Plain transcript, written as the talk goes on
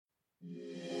What's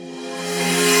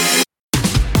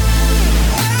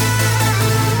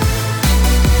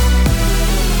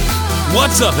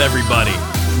up, everybody?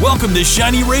 Welcome to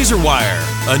Shiny Razor Wire,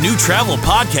 a new travel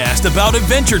podcast about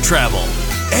adventure travel,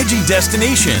 edgy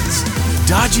destinations,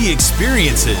 dodgy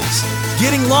experiences,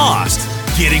 getting lost,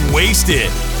 getting wasted,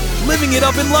 living it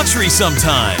up in luxury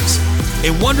sometimes,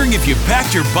 and wondering if you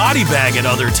packed your body bag at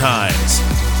other times.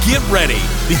 Get ready,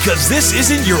 because this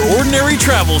isn't your ordinary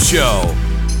travel show.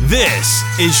 This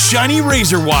is Shiny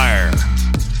Razor Wire.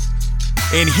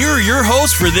 And here are your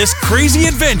hosts for this crazy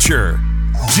adventure,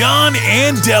 John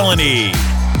and Delaney.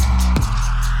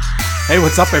 Hey,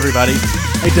 what's up, everybody?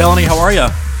 Hey, Delaney, how are you?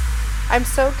 I'm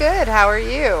so good. How are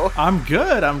you? I'm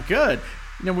good.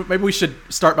 You know, maybe we should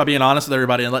start by being honest with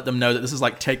everybody and let them know that this is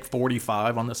like take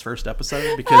 45 on this first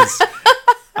episode, because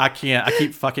I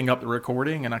keep fucking up the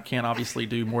recording, and I can't obviously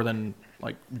do more than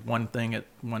like one thing at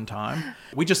one time.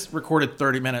 We just recorded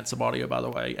 30 minutes of audio, by the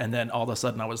way, and then all of a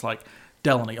sudden I was like,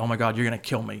 Delaney, oh my God, you're going to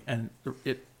kill me. And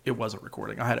it wasn't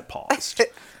recording. I had it paused.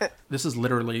 This is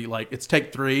literally like, it's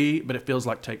take 3, but it feels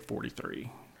like take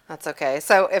 43. That's okay.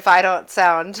 So if I don't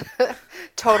sound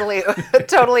totally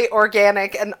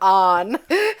organic and on,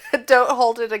 don't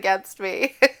hold it against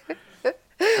me.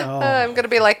 I'm going to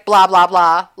be like, blah, blah,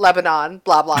 blah, Lebanon,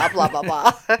 blah, blah, blah, blah,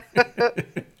 blah.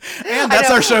 And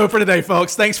that's our show for today,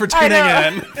 folks. Thanks for tuning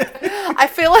in. I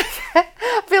feel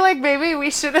like maybe we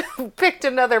should have picked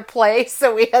another place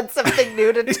so we had something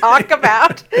new to talk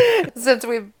about, since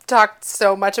we've talked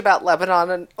so much about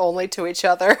Lebanon and only to each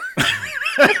other.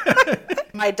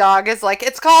 My dog is like,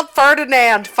 it's called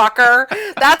Ferdinand, fucker.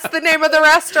 That's the name of the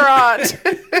restaurant.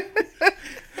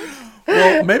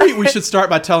 Well, maybe we should start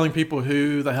by telling people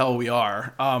who the hell we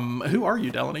are. Who are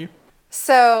you, Delaney?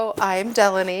 So I'm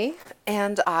Delaney,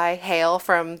 and I hail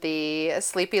from the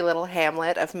sleepy little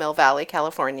hamlet of Mill Valley,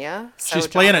 California. So She's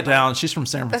playing it down. She's from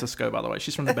San Francisco, by the way.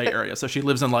 She's from the Bay Area, so she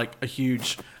lives in like a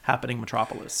huge happening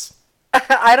metropolis.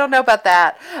 I don't know about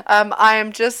that. I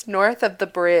am just north of the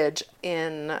bridge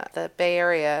in the Bay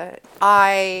Area.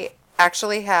 I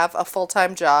actually have a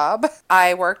full-time job.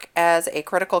 I work as a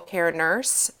critical care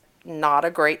nurse. Not a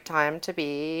great time to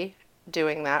be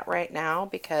doing that right now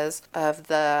because of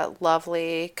the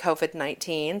lovely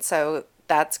COVID-19. So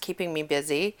that's keeping me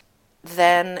busy.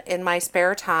 Then in my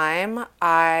spare time,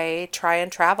 I try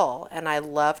and travel, and I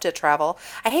love to travel.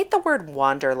 I hate the word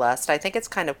wanderlust. I think it's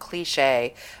kind of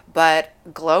cliche, but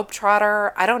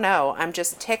globetrotter, I don't know. I'm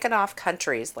just ticking off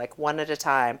countries like one at a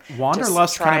time.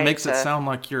 Wanderlust kind of makes it sound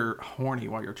like you're horny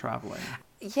while you're traveling.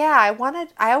 Yeah,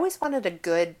 I always wanted a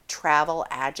good travel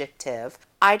adjective.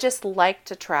 I just like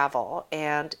to travel,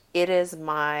 and it is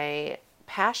my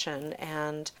passion,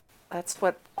 and that's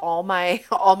what all my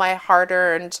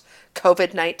hard-earned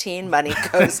COVID-19 money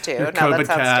goes to. No, that sounds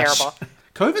cash. terrible.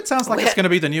 COVID sounds like it's going to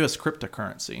be the newest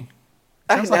cryptocurrency.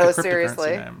 Sounds like a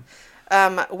seriously. Name.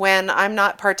 When I'm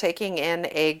not partaking in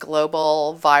a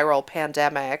global viral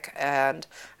pandemic and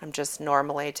I'm just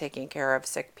normally taking care of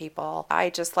sick people, I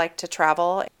just like to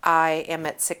travel. I am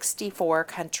at 64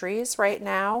 countries right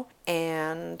now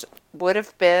and would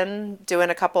have been doing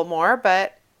a couple more,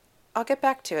 but I'll get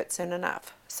back to it soon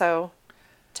enough. So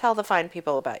tell the fine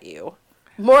people about you.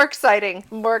 More exciting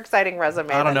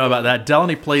resume. I don't know about that.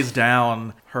 Delaney plays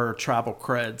down her travel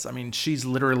creds. I mean, she's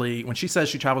literally, when she says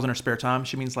she travels in her spare time,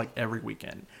 she means like every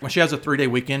weekend. When she has a 3-day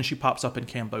weekend, she pops up in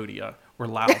Cambodia or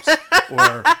Laos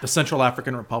or the Central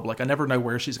African Republic. I never know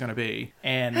where she's going to be.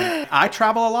 And I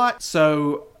travel a lot.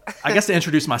 So I guess to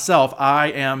introduce myself,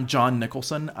 I am John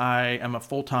Nicholson. I am a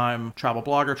full-time travel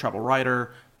blogger, travel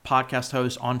writer, podcast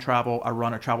host on travel. I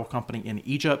run a travel company in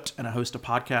Egypt, and I host a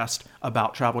podcast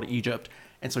about travel to Egypt.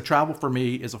 And so travel for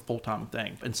me is a full-time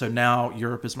thing. And so now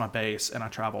Europe is my base, and I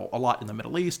travel a lot in the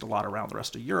Middle East, a lot around the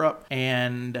rest of Europe.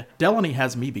 And Delaney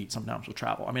has me beat sometimes with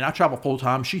travel. I mean, I travel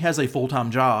full-time. She has a full-time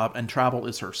job, and travel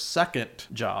is her second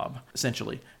job,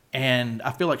 essentially. And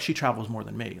I feel like she travels more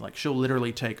than me. Like, she'll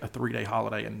literally take a 3-day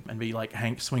holiday and be like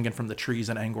Hank swinging from the trees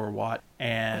in Angkor Wat.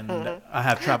 And I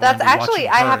have travel. That's actually,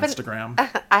 Instagram.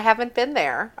 I haven't been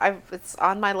there. It's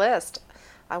on my list.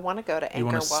 I want to go to Angkor Wat. You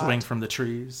want to swing from the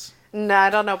trees? No, I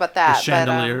don't know about that. The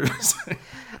chandeliers.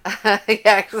 But,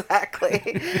 yeah,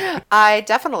 exactly. I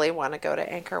definitely want to go to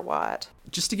Angkor Wat.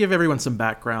 Just to give everyone some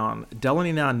background,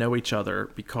 Delaney and I know each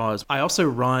other because I also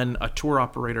run a tour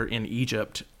operator in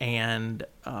Egypt, and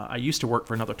I used to work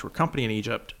for another tour company in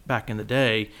Egypt back in the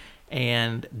day,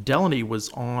 and Delaney was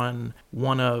on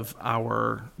one of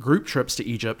our group trips to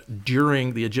Egypt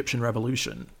during the Egyptian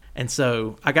Revolution. And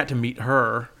so I got to meet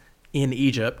her in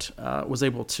Egypt, was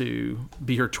able to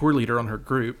be her tour leader on her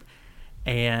group.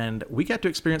 And we got to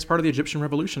experience part of the Egyptian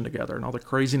Revolution together and all the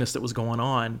craziness that was going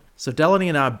on. So Delaney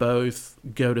and I both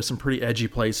go to some pretty edgy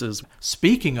places.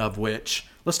 Speaking of which,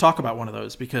 let's talk about one of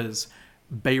those, because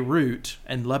Beirut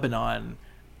and Lebanon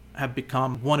have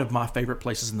become one of my favorite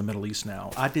places in the Middle East now.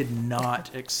 I did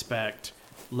not expect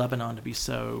Lebanon to be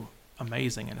so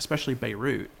amazing, and especially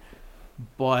Beirut.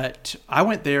 But I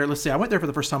went there, I went there for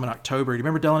the first time in October. Do you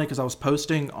remember, Delaney? Because I was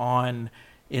posting on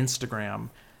Instagram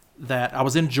that I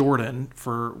was in Jordan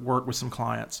for work with some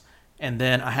clients. And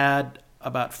then I had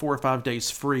about 4 or 5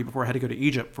 days free before I had to go to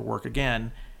Egypt for work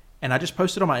again. And I just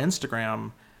posted on my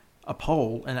Instagram a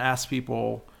poll and asked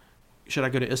people, should I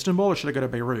go to Istanbul or should I go to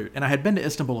Beirut? And I had been to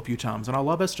Istanbul a few times, and I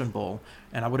love Istanbul,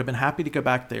 and I would have been happy to go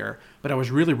back there. But I was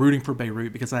really rooting for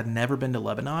Beirut because I'd never been to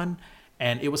Lebanon.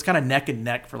 And it was kind of neck and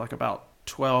neck for like about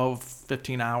 12,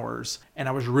 15 hours. And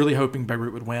I was really hoping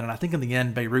Beirut would win. And I think in the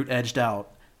end, Beirut edged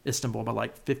out Istanbul by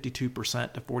like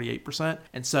 52% to 48%.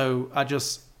 And so I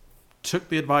just took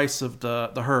the advice of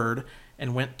the herd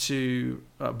and went to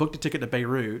booked a ticket to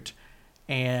Beirut.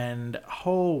 And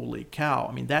holy cow,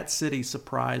 I mean, that city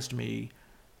surprised me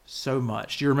so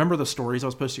much. Do you remember the stories I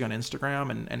was posting on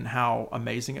Instagram and how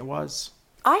amazing it was?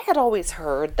 I had always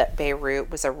heard that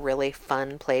Beirut was a really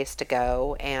fun place to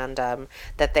go, and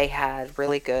that they had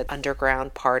really good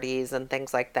underground parties and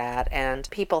things like that. And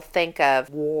people think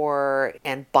of war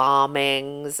and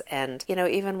bombings. And, you know,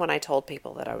 even when I told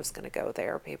people that I was going to go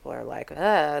there, people are like,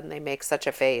 and they make such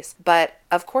a face. But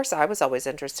of course, I was always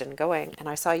interested in going. And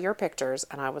I saw your pictures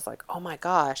and I was like, oh my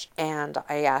gosh. And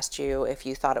I asked you if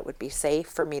you thought it would be safe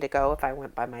for me to go if I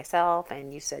went by myself.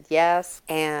 And you said yes.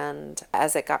 And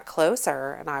as it got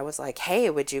closer, and I was like, hey,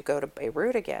 would you go to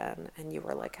Beirut again? And you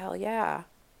were like, hell yeah.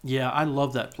 Yeah, I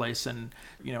love that place. And,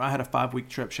 you know, I had a 5-week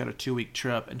trip. She had a 2-week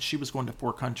trip. And she was going to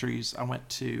 4 countries. I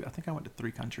think I went to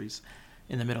 3 countries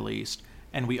in the Middle East.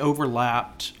 And we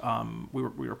overlapped. We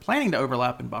were planning to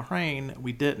overlap in Bahrain.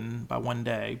 We didn't by 1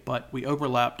 day. But we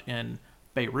overlapped in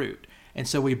Beirut. And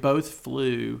so we both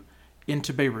flew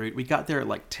into Beirut. We got there at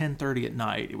like 10:30 at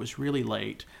night. It was really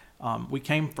late. We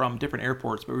came from different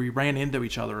airports, but we ran into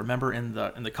each other. Remember, in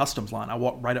the customs line, I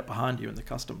walked right up behind you in the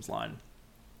customs line,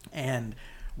 and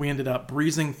we ended up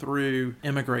breezing through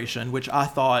immigration, which I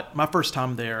thought, my first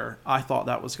time there, I thought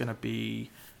that was going to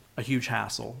be a huge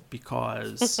hassle,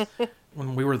 because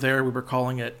when we were there, we were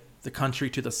calling it the country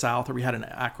to the south, or we had an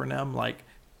acronym like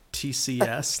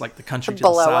TCS, like the country to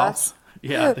below the south. Us.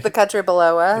 Yeah, the country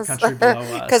below us. The country below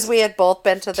us. Because we had both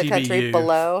been to the country TBU.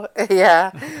 below.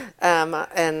 Yeah.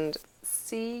 And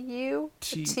CU?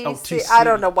 TC. I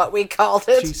don't know what we called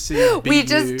it. TCBU. We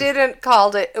just didn't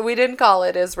call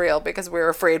it Israel because we were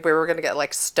afraid we were going to get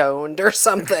like stoned or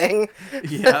something.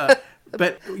 Yeah.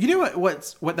 But you know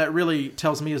what that really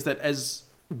tells me is that as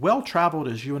well-traveled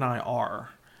as you and I are,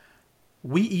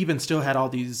 we even still had all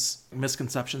these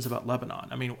misconceptions about Lebanon.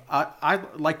 I mean, I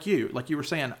like you were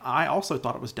saying, I also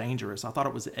thought it was dangerous. I thought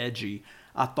it was edgy.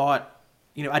 I thought,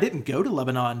 you know, I didn't go to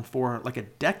Lebanon for like a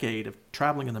decade of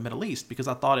traveling in the Middle East because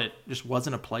I thought it just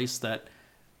wasn't a place that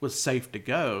was safe to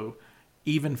go,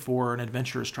 even for an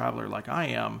adventurous traveler like I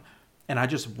am. And I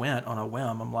just went on a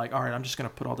whim. I'm like, all right, I'm just going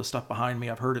to put all this stuff behind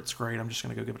me. I've heard it's great. I'm just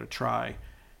going to go give it a try.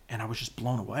 And I was just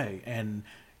blown away. And,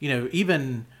 you know,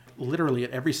 even literally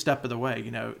at every step of the way,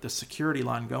 you know, the security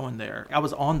line going there. I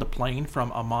was on the plane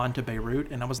from Amman to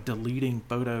Beirut, and I was deleting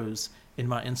photos in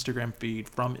my Instagram feed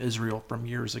from Israel from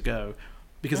years ago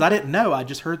because I didn't know. I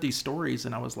just heard these stories,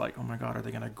 and I was like, oh my God, are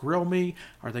they going to grill me?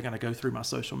 Are they going to go through my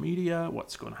social media?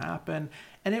 What's going to happen?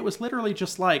 And it was literally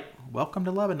just like, welcome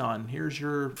to Lebanon. Here's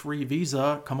your free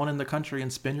visa. Come on in the country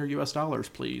and spend your US dollars,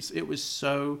 please. It was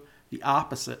so the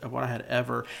opposite of what I had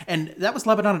ever. And that was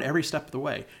Lebanon at every step of the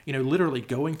way. You know, literally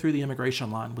going through the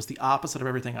immigration line was the opposite of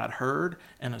everything I'd heard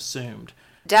and assumed.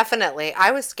 Definitely.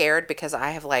 I was scared because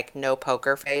I have like no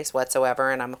poker face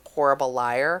whatsoever and I'm a horrible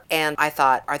liar. And I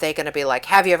thought, are they going to be like,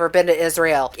 have you ever been to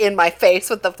Israel? In my face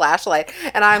with the flashlight.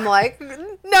 And I'm like,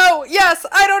 no, yes,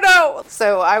 I don't know.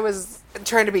 So I was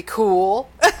trying to be cool.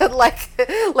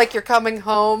 like you're coming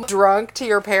home drunk to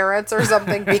your parents or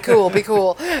something. Be cool, be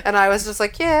cool. And I was just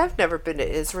like, yeah, I've never been to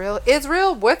Israel.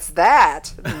 Israel? What's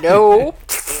that? No.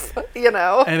 You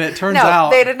know? And it turns out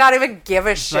they did not even give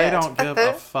a shit. They don't give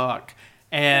a fuck.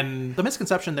 And the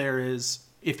misconception there is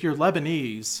if you're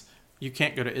Lebanese, you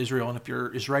can't go to Israel. And if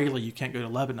you're Israeli, you can't go to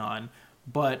Lebanon.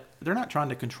 But they're not trying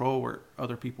to control where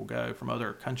other people go from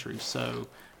other countries. So,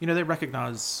 you know, they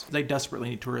recognize they desperately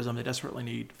need tourism. They desperately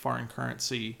need foreign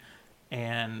currency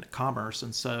and commerce.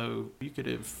 And so you could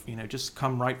have, you know, just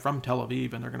come right from Tel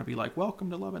Aviv and they're going to be like, welcome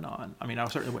to Lebanon. I mean, I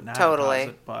certainly wouldn't advertise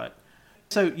it. But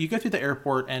so you go through the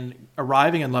airport and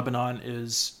arriving in Lebanon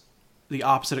is the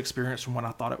opposite experience from what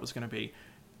I thought it was going to be.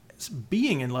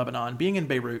 Being in Lebanon, being in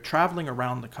Beirut, traveling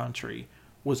around the country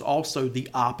was also the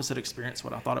opposite experience of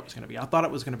what I thought it was going to be. I thought it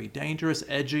was going to be dangerous,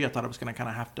 edgy. I thought I was going to kind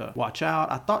of have to watch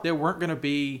out. I thought there weren't going to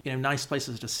be, nice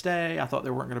places to stay. I thought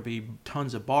there weren't going to be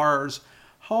tons of bars.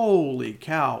 Holy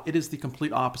cow. It is the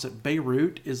complete opposite.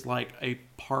 Beirut is like a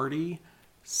party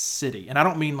city. And I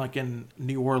don't mean like in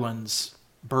New Orleans,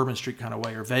 Bourbon Street kind of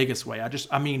way or Vegas way.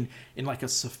 I mean in like a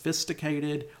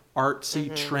sophisticated,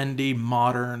 artsy, trendy,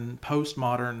 modern,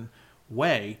 postmodern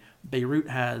way. Beirut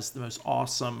has the most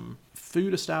awesome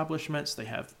food establishments. They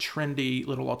have trendy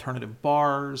little alternative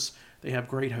bars. They have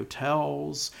great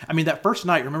hotels. I mean, that first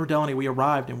night, remember, Delaney, we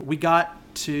arrived and we got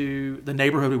to the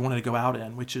neighborhood we wanted to go out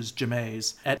in, which is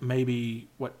Jamaiz, at maybe,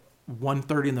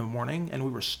 1:30 in the morning, and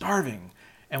we were starving.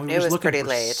 And we were just looking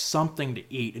for something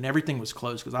to eat, and everything was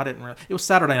closed because I didn't realize. It was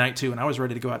Saturday night, too, and I was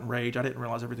ready to go out and rage. I didn't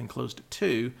realize everything closed at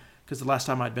 2 because the last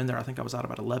time I'd been there, I think I was out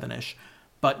about 11-ish.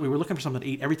 But we were looking for something to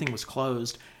eat. Everything was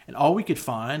closed. And all we could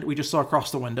find, we just saw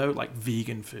across the window, like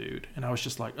vegan food. And I was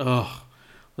just like, ugh,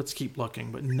 let's keep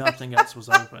looking. But nothing else was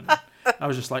open. I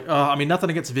was just like, nothing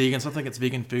against vegans, nothing against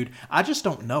vegan food. I just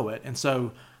don't know it. And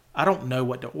so I don't know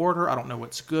what to order. I don't know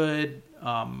what's good.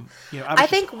 I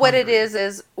think what it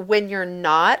is when you're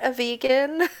not a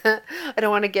vegan, I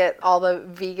don't want to get all the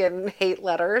vegan hate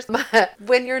letters.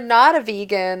 When you're not a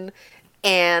vegan,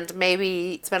 and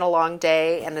maybe it's been a long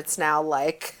day and it's now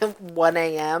like 1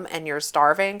 a.m. and you're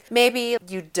starving, maybe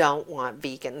you don't want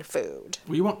vegan food.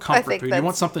 Well, you want comfort food. You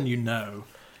want something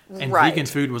And right. Vegan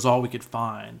food was all we could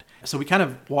find. So we kind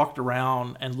of walked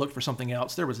around and looked for something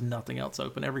else. There was nothing else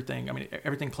open.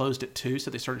 Everything closed at 2, so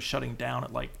they started shutting down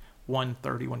at like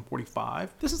 1:30, 1:45.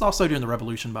 This is also during the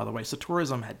revolution, by the way. So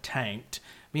tourism had tanked.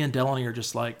 Me and Delaney are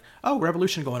just like, oh,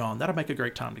 revolution going on. That'll make a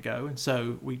great time to go. And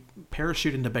so we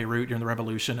parachute into Beirut during the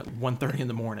revolution at 1:30 in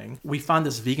the morning. We find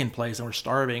this vegan place and we're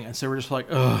starving. And so we're just like,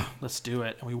 ugh, let's do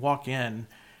it. And we walk in.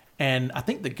 And I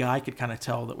think the guy could kind of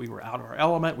tell that we were out of our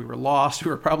element. We were lost.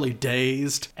 We were probably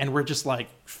dazed. And we're just like,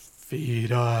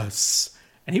 feed us.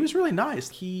 And he was really nice.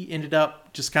 He ended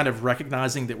up just kind of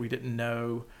recognizing that we didn't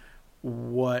know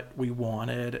what we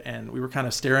wanted. And we were kind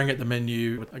of staring at the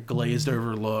menu with a glazed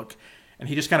over look. And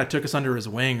he just kind of took us under his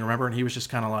wing, remember? And he was just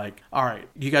kind of like, all right,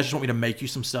 you guys just want me to make you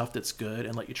some stuff that's good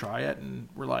and let you try it? And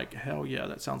we're like, hell yeah,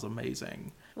 that sounds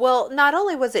amazing. Well, not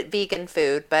only was it vegan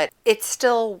food, but it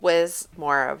still was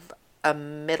more of a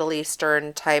Middle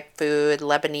Eastern type food,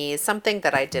 Lebanese, something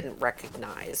that I didn't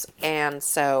recognize. And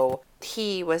so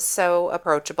he was so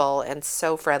approachable and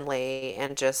so friendly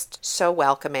and just so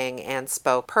welcoming and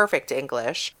spoke perfect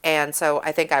English. And so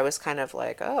I think I was kind of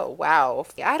like, oh, wow.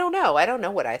 I don't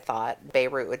know what I thought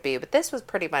Beirut would be, but this was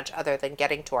pretty much, other than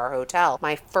getting to our hotel,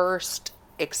 my first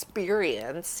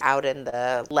experience out in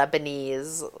the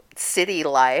Lebanese city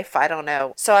life. I don't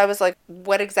know. So I was like,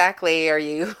 what exactly are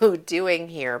you doing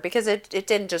here? Because it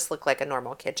didn't just look like a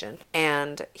normal kitchen.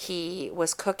 And he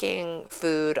was cooking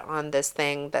food on this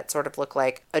thing that sort of looked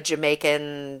like a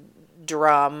Jamaican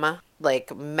drum,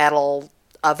 like metal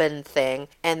oven thing.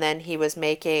 And then he was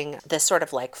making this sort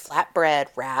of like flatbread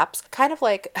wraps, kind of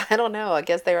like, I don't know, I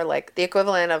guess they were like the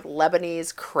equivalent of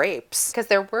Lebanese crepes, because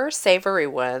there were savory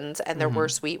ones and there were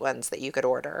sweet ones that you could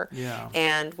order. Yeah.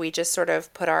 And we just sort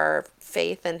of put our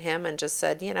faith in him and just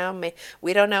said,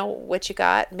 we don't know what you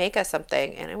got, make us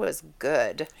something. And it was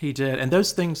good. He did. And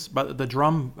those things, the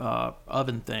drum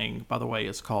oven thing, by the way,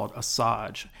 is called a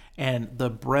saj. And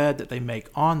the bread that they make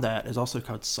on that is also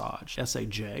called saj,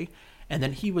 S-A-J. And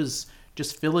then he was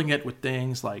just filling it with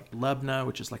things like lebna,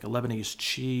 which is like a Lebanese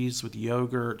cheese with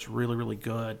yogurt. It's really, really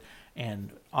good.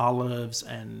 And olives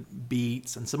and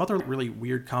beets and some other really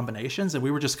weird combinations. And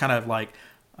we were just kind of like,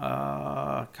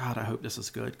 God, I hope this is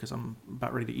good because I'm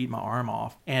about ready to eat my arm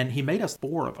off. And he made us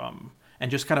 4 of them and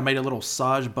just kind of made a little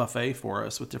saj buffet for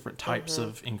us with different types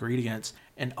of ingredients.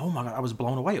 And oh my God, I was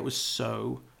blown away. It was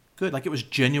so good. Like, it was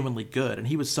genuinely good. And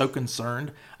he was so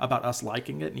concerned about us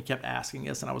liking it. And he kept asking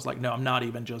us. And I was like, no, I'm not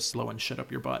even just blowing shit up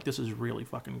your butt. This is really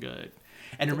fucking good.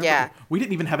 And remember, we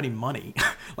didn't even have any money.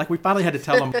 Like, we finally had to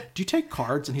tell him, do you take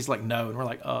cards? And he's like, no. And we're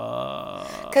like,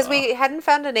 Because we hadn't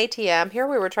found an ATM. Here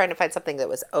we were trying to find something that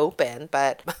was open.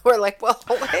 But we're like, well,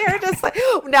 here, just like,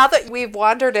 now that we've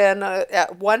wandered in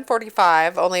at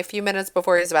 1:45, only a few minutes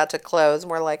before he's about to close,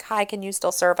 and we're like, hi, can you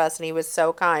still serve us? And he was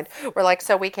so kind. We're like,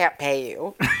 so we can't pay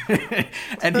you.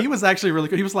 And he was actually really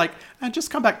good. He was like,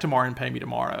 just come back tomorrow and pay me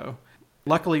tomorrow.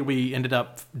 Luckily, we ended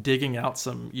up digging out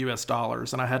some US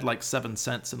dollars, and I had like 7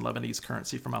 cents in Lebanese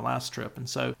currency for my last trip. And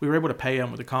so we were able to pay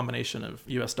him with a combination of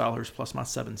US dollars plus my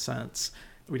 7 cents.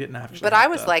 We didn't actually. But I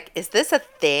was like, is this a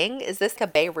thing? Is this a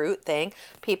Beirut thing?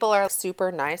 People are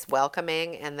super nice,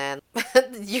 welcoming, and then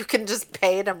you can just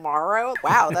pay tomorrow?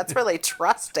 Wow, that's really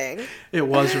trusting. It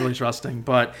was really trusting,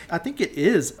 but I think it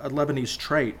is a Lebanese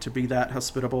trait to be that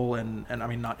hospitable, and I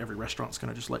mean, not every restaurant's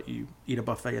going to just let you eat a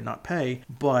buffet and not pay,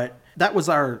 but that was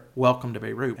our welcome to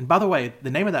Beirut. And by the way, the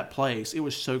name of that place, it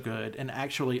was so good, and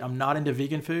actually, I'm not into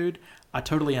vegan food. I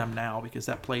totally am now because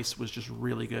that place was just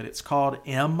really good. It's called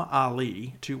M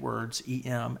Ali, 2 words,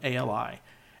 EMALI,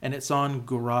 and it's on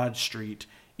Gourad Street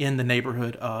in the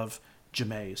neighborhood of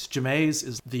Jamez. Jamez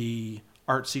is the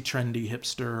artsy, trendy,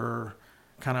 hipster,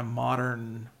 kind of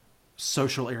modern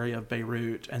social area of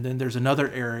Beirut. And then there's another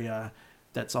area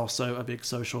that's also a big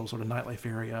social sort of nightlife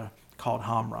area called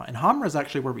Hamra. And Hamra is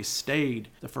actually where we stayed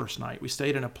the first night. We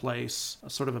stayed in a place,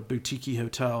 a sort of a boutique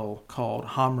hotel called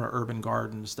Hamra Urban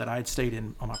Gardens that I had stayed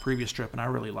in on my previous trip, and I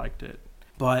really liked it.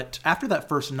 But after that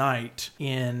first night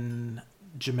in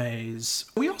Jamez,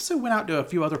 we also went out to a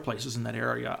few other places in that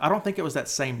area. I don't think it was that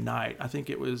same night. I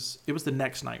think it was the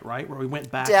next night, right? Where we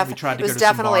went back and we tried to go to some bars. It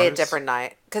was definitely a different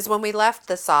night. Because when we left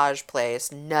the Saj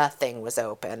place, nothing was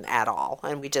open at all.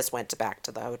 And we just went back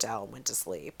to the hotel and went to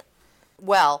sleep.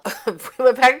 Well, we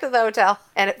went back to the hotel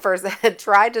and at first I had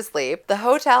tried to sleep. The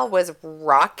hotel was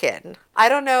rocking. I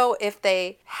don't know if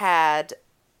they had,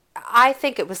 I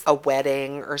think it was a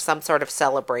wedding or some sort of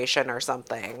celebration or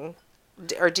something.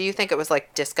 Or do you think it was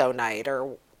like disco night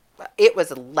or it was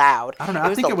loud? I don't know.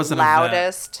 I think it was an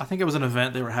loudest. Event. I think it was an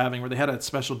event they were having where they had a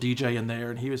special DJ in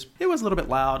there and it was a little bit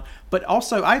loud. But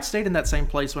also I had stayed in that same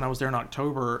place when I was there in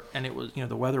October and it was,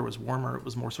 the weather was warmer. It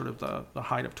was more sort of the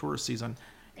height of tourist season.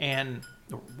 And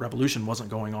the revolution wasn't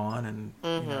going on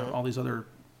and all these other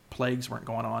plagues weren't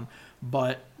going on.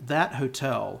 But that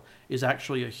hotel is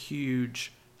actually a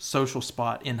huge social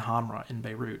spot in Hamra in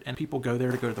Beirut. And people go there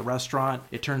to go to the restaurant.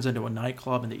 It turns into a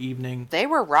nightclub in the evening. They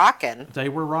were rocking.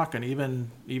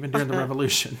 Even during the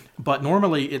revolution. But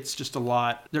normally it's just a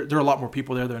lot. There are a lot more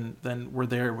people there than were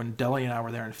there when Deli and I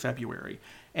were there in February.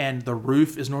 And the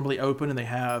roof is normally open and they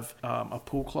have a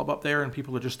pool club up there and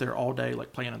people are just there all day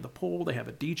like playing in the pool. They have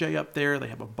a DJ up there. They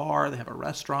have a bar. They have a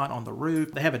restaurant on the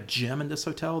roof. They have a gym in this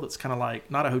hotel that's kind of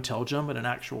like not a hotel gym but an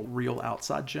actual real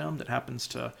outside gym that happens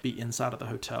to be inside of the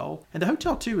hotel. And the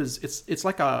hotel too is it's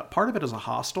like a part of it is a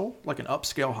hostel, like an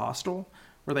upscale hostel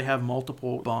where they have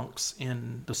multiple bunks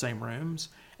in the same rooms.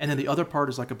 And then the other part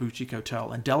is like a boutique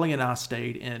hotel. And Deli and I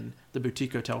stayed in the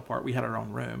boutique hotel part. We had our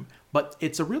own room. But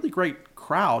it's a really great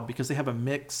crowd because they have a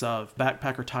mix of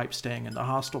backpacker type staying in the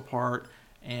hostel part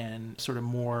and sort of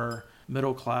more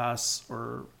middle class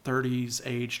or 30s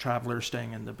age travelers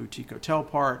staying in the boutique hotel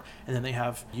part. And then they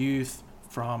have youth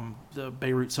from the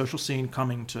Beirut social scene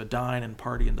coming to dine and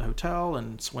party in the hotel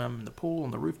and swim in the pool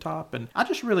on the rooftop. And I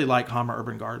just really like Hamra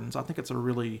Urban Gardens. I think it's a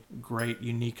really great,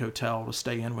 unique hotel to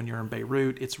stay in when you're in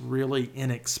Beirut. It's really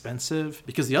inexpensive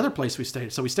because the other place we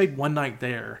stayed one night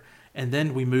there and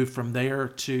then we moved from there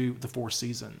to the Four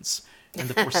Seasons. And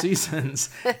the Four Seasons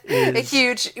is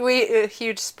a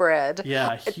huge spread.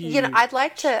 Yeah, huge. I'd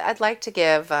like to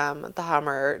give the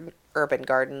Hamra Urban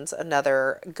Gardens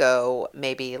another go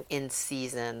maybe in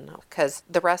season because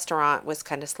the restaurant was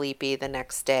kind of sleepy the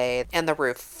next day and the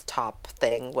rooftop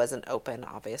thing wasn't open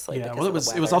obviously. Yeah, well it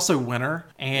was also winter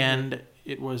and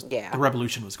it was the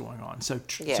revolution was going on, so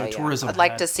tourism. I'd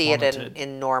like to see plummeted. It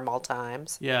in normal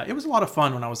times. Yeah, it was a lot of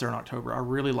fun when I was there in October. I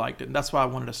really liked it, and that's why I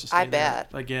wanted us to stay there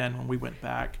again when we went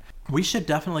back. We should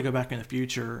definitely go back in the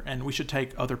future, and we should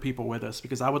take other people with us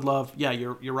because I would love. Yeah,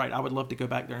 you're right. I would love to go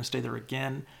back there and stay there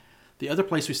again. The other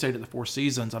place we stayed at the Four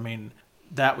Seasons, I mean,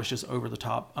 that was just over the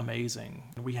top amazing.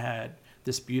 We had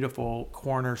this beautiful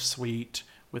corner suite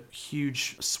with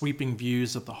huge sweeping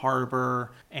views of the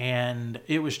harbor, and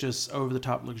it was just over the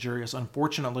top luxurious.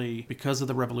 Unfortunately, because of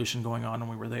the revolution going on when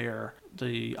we were there,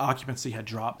 the occupancy had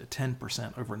dropped to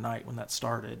 10% overnight when that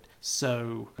started.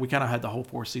 So we kind of had the whole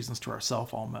Four Seasons to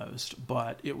ourselves almost,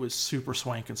 but it was super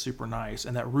swank and super nice.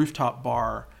 And that rooftop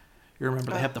bar, you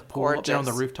remember they have the pool up there on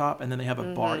the rooftop, and then they have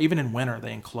a bar. Even in winter,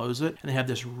 they enclose it, and they have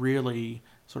this really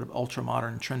sort of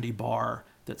ultra-modern, trendy bar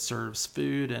that serves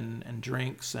food and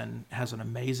drinks and has an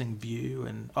amazing view.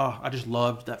 And I just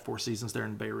loved that Four Seasons there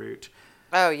in Beirut.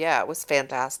 Oh, yeah, it was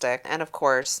fantastic. And of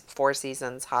course, Four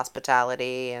Seasons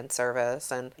hospitality and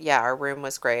service. And yeah, our room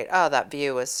was great. Oh, that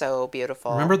view was so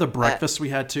beautiful. Remember the breakfast we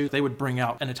had too? They would bring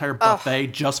out an entire buffet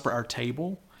just for our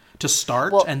table to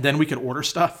start, and then we could order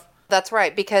stuff. That's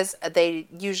right, because they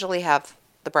usually have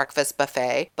the breakfast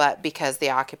buffet, but because the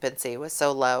occupancy was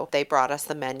so low, they brought us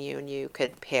the menu and you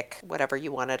could pick whatever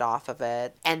you wanted off of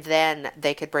it. And then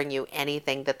they could bring you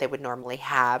anything that they would normally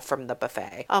have from the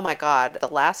buffet. Oh my God, the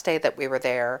last day that we were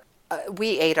there,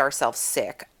 we ate ourselves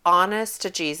sick. Honest to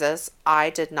Jesus, I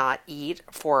did not eat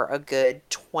for a good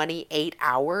 28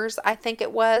 hours, I think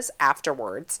it was,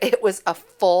 afterwards. It was a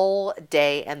full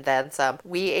day and then some.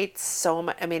 We ate so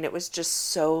much. I mean, it was just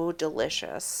so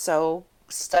delicious.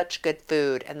 Such good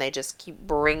food. And they just keep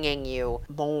bringing you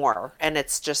more. And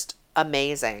it's just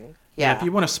amazing. Yeah, if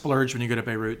you want to splurge when you go to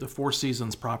Beirut, the Four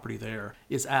Seasons property there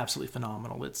is absolutely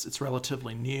phenomenal. It's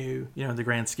relatively new, in the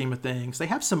grand scheme of things. They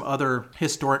have some other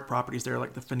historic properties there,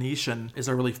 like the Phoenician is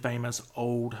a really famous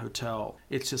old hotel.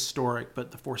 It's historic,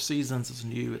 but the Four Seasons is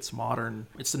new, it's modern.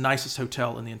 It's the nicest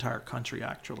hotel in the entire country,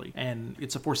 actually. And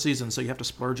it's a Four Seasons, so you have to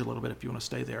splurge a little bit if you want to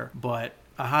stay there. But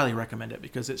I highly recommend it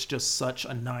because it's just such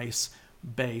a nice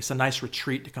base, a nice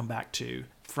retreat to come back to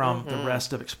from the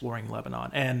rest of exploring Lebanon.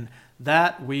 And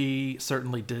that we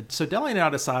certainly did. So Deli and I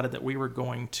decided that we were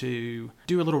going to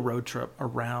do a little road trip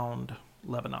around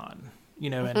Lebanon.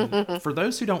 And for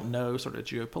those who don't know, sort of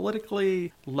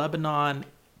geopolitically, Lebanon,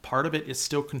 part of it is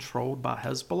still controlled by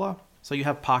Hezbollah. So you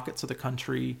have pockets of the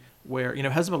country where,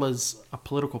 Hezbollah is a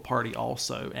political party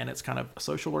also, and it's kind of a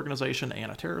social organization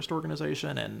and a terrorist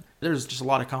organization, and there's just a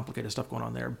lot of complicated stuff going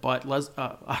on there. But,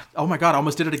 oh my God, I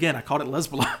almost did it again. I called it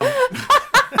Lesbullah.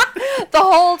 The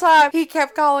whole time he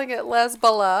kept calling it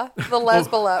Lesbullah, the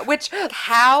Lesbullah, which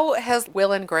how has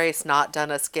Will and Grace not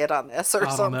done a skit on this or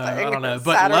something? I don't know.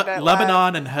 But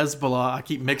Lebanon and Hezbollah, I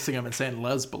keep mixing them and saying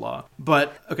Lesbullah.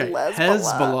 But, okay,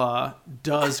 Hezbollah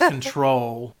does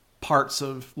control parts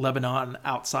of Lebanon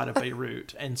outside of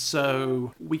Beirut. And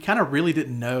so we kind of really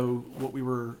didn't know what we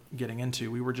were getting into.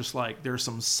 We were just like, there's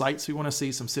some sites we want to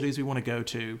see, some cities we want to go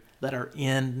to that are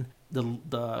in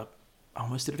the I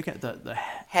almost did it again, the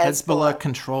Hezbollah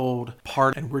controlled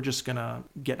part, and we're just gonna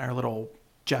get in our little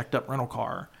jacked up rental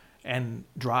car and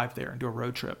drive there and do a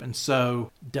road trip. And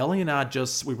so Deli and I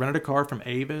we rented a car from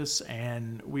Avis,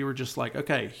 and we were just like,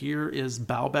 okay, here is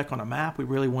Baalbek on a map. We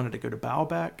really wanted to go to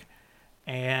Baalbek,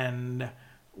 and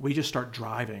we just start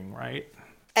driving, right?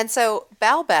 And so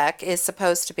Baalbek is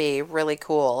supposed to be really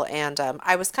cool, and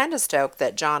I was kind of stoked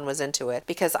that John was into it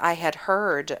because I had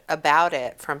heard about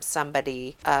it from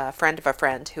somebody, a friend of a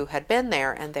friend who had been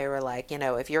there, and they were like,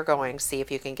 if you're going, see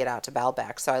if you can get out to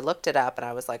Baalbek. So I looked it up, and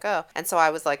I was like, oh. And so I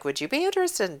was like, would you be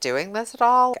interested in doing this at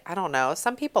all? I don't know.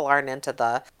 Some people aren't into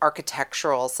the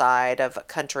architectural side of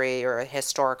country or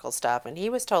historical stuff, and he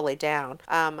was totally down.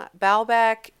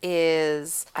 Baalbek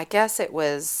is, I guess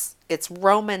it's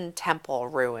Roman temple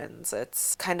ruins.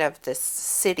 It's kind of this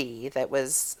city that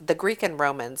was, the Greek and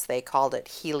Romans, they called it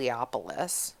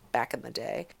Heliopolis back in the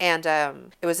day. And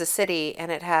it was a city,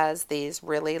 and it has these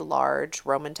really large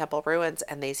Roman temple ruins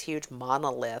and these huge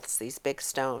monoliths, these big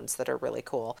stones that are really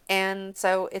cool. And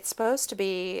so it's supposed to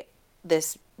be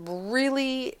this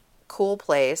really cool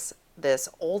place, this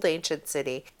old ancient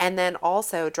city. And then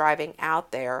also driving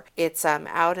out there, it's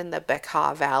out in the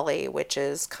Bekaa Valley, which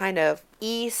is kind of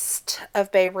east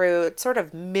of Beirut, sort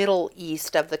of middle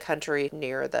east of the country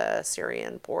near the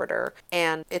Syrian border.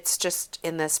 And it's just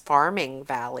in this farming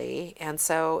valley. And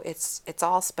so it's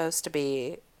all supposed to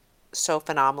be so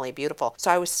phenomenally beautiful.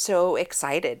 So I was so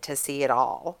excited to see it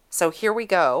all. So here we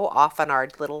go off on our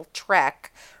little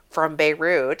trek from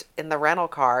Beirut in the rental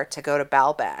car to go to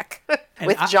Baalbek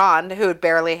with John, who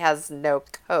barely has no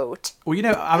coat.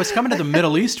 Well, I was coming to the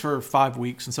Middle East for 5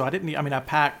 weeks, and so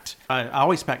I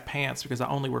always pack pants because I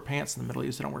only wear pants in the Middle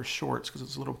East. I don't wear shorts because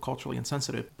it's a little culturally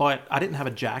insensitive. But I didn't have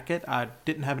a jacket. I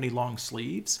didn't have any long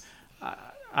sleeves.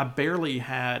 I barely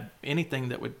had anything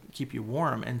that would keep you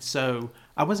warm. And so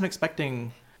I wasn't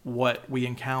expecting what we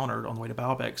encountered on the way to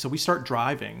Baalbek. So we start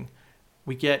driving.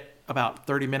 We get about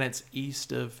 30 minutes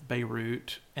east of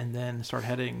Beirut and then start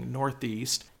heading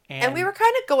northeast. And we were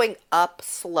kind of going up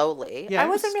slowly. Yeah, I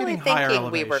wasn't really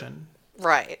thinking we were...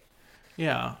 Right.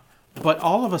 Yeah. But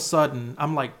all of a sudden,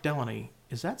 I'm like, Delaney,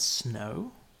 is that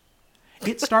snow?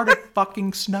 It started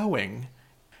fucking snowing.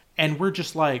 And we're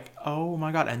just like, oh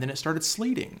my God. And then it started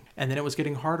sleeting. And then it was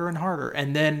getting harder and harder.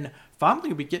 And then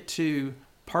finally we get to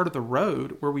part of the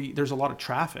road where there's a lot of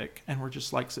traffic. And we're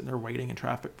just like sitting there waiting in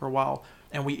traffic for a while.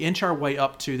 And we inch our way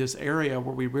up to this area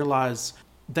where we realize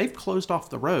they've closed off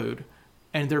the road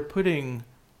and they're putting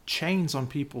chains on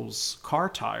people's car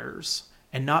tires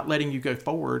and not letting you go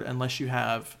forward unless you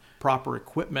have proper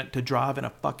equipment to drive in a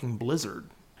fucking blizzard.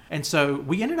 And so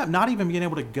we ended up not even being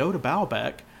able to go to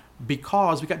Baalbek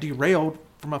because we got derailed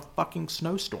from a fucking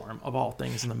snowstorm of all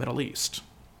things in the Middle East.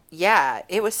 Yeah,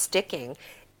 it was sticking.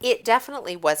 It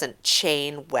definitely wasn't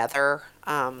chain weather.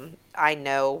 I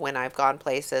know when I've gone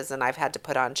places and I've had to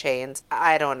put on chains,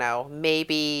 I don't know,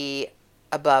 maybe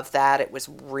above that it was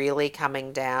really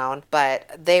coming down, but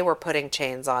they were putting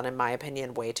chains on, in my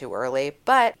opinion, way too early.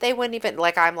 But they wouldn't even,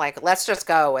 like, I'm like, let's just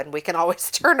go and we can always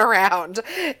turn around.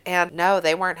 And no,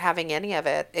 they weren't having any of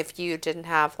it. If you didn't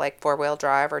have like 4-wheel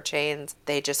drive or chains,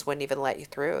 they just wouldn't even let you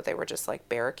through. They were just like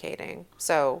barricading.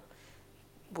 So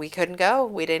we couldn't go.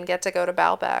 We didn't get to go to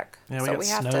Baalbek. Yeah, so we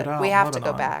have to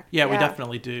go back. Yeah, we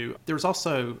definitely do. There's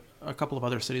also a couple of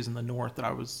other cities in the north that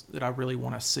I really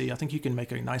want to see. I think you can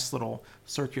make a nice little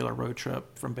circular road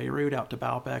trip from Beirut out to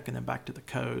Baalbek and then back to the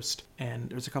coast. And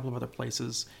there's a couple of other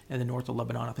places in the north of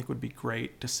Lebanon I think would be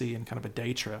great to see in kind of a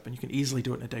day trip. And you can easily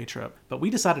do it in a day trip. But we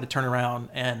decided to turn around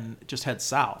and just head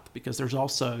south because there's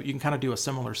also, you can kind of do a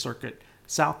similar circuit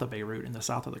south of Beirut in the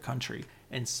south of the country.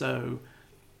 And so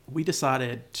we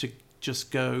decided to just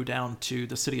go down to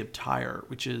the city of Tyre,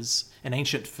 which is an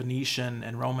ancient Phoenician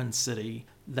and Roman city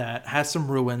that has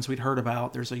some ruins we'd heard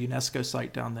about. There's a UNESCO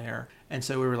site down there. And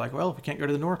so we were like, well, if we can't go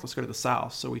to the north, let's go to the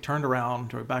south. So we turned around,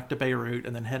 drove back to Beirut,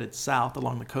 and then headed south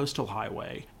along the coastal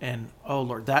highway. And oh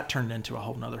Lord, that turned into a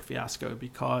whole nother fiasco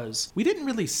because we didn't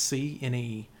really see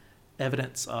any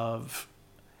evidence of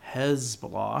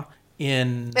Hezbollah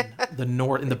in the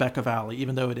north, in the Bekaa Valley,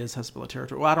 even though it is Hezbollah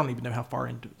territory. Well, I don't even know how far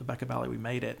into the Bekaa Valley we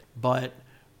made it. But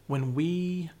when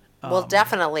we... well,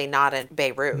 definitely not in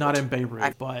Beirut. Not in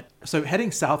Beirut, but... So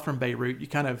heading south from Beirut, you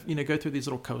kind of, go through these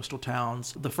little coastal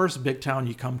towns. The first big town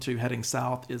you come to heading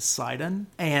south is Sidon.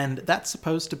 And that's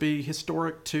supposed to be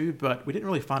historic too, but we didn't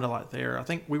really find a lot there. I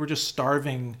think we were just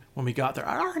starving when we got there.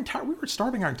 We were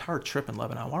starving our entire trip in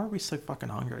Lebanon. Why were we so fucking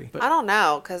hungry? But, I don't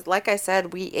know, because like I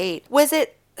said, we ate. Was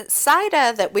it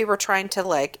Saida that we were trying to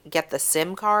like get the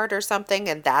SIM card or something,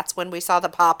 and that's when we saw the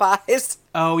Popeyes?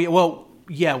 Oh, yeah, well...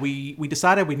 Yeah, we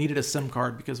decided we needed a SIM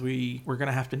card because we were going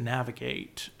to have to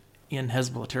navigate in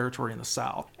Hezbollah territory in the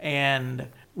south. And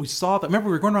we saw that, remember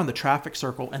we were going around the traffic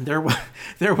circle and there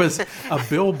was a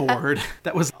billboard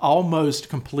that was almost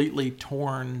completely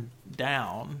torn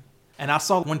down. And I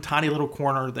saw one tiny little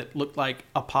corner that looked like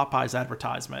a Popeyes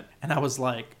advertisement. And I was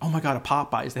like, oh my God, a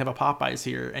Popeyes. They have a Popeyes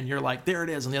here. And you're like, there it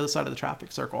is on the other side of the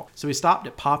traffic circle. So we stopped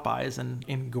at Popeyes and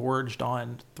engorged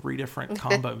on 3 different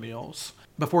combo meals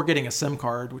before getting a SIM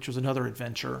card, which was another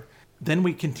adventure. Then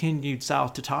we continued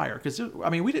south to Tyre because,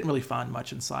 we didn't really find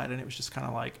much inside. And it was just kind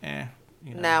of like,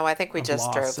 no, I think we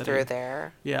just drove through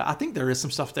there. Yeah, I think there is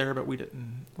some stuff there, but we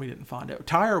didn't find it.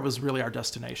 Tyre was really our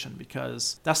destination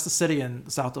because that's the city in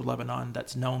the south of Lebanon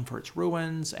that's known for its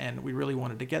ruins, and we really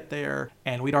wanted to get there.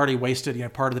 And we'd already wasted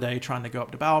part of the day trying to go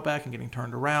up to Baalbek and getting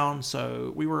turned around,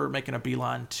 so we were making a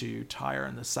beeline to Tyre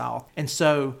in the south. And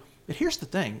so, but here's the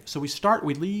thing: so we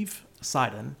leave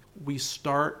Sidon, we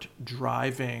start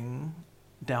driving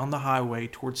down the highway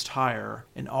towards Tyre,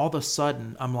 and all of a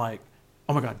sudden, I'm like,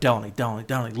 oh my God, Delaney,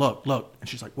 look. And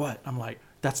she's like, what? I'm like,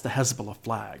 that's the Hezbollah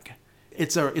flag.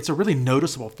 It's a really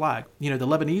noticeable flag. The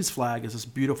Lebanese flag is this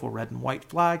beautiful red and white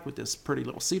flag with this pretty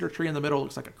little cedar tree in the middle. It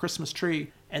looks like a Christmas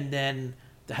tree. And then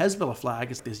the Hezbollah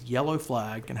flag is this yellow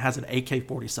flag and has an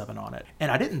AK-47 on it. And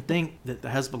I didn't think that the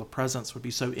Hezbollah presence would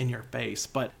be so in your face,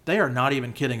 but they are not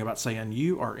even kidding about saying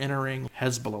you are entering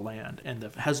Hezbollah land. And the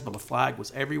Hezbollah flag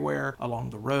was everywhere, along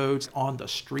the roads, on the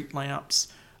street lamps.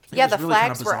 Yeah, the really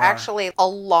flags were actually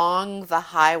along the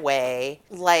highway,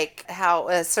 like how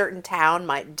a certain town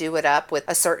might do it up with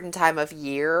a certain time of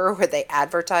year where they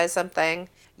advertise something.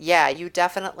 Yeah, you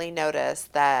definitely notice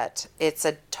that it's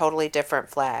a totally different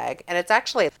flag. And it's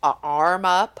actually an arm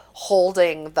up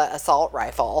holding the assault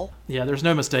rifle. Yeah, there's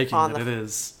no mistaking that it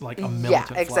is like a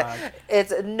militant flag.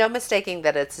 It's no mistaking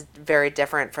that it's very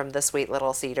different from the sweet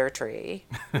little cedar tree.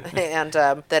 And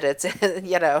that it's,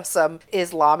 some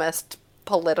Islamist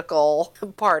political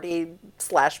party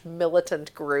 /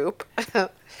 militant group.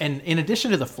 And in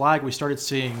addition to the flag, we started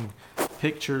seeing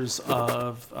pictures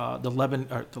of the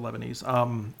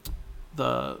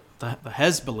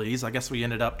Hezbollahs. I guess we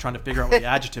ended up trying to figure out what the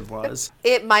adjective was.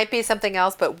 It might be something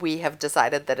else, but we have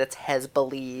decided that it's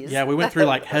Hezbollahs. Yeah, we went through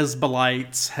like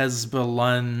Hezbollites,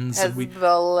 Hezbollans.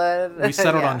 We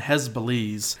settled on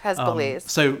Hezbollahs. Hezbollahs.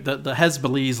 So the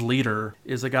Hezbollahs leader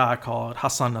is a guy called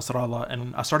Hassan Nasrallah,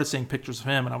 and I started seeing pictures of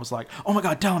him, and I was like, oh my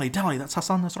God, Delaney, that's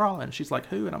Hassan Nasrallah. And she's like,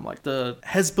 who? And I'm like, the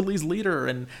Hezbollahs leader.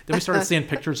 And then we started seeing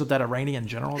pictures of that Iranian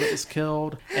general that was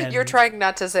killed. And you're trying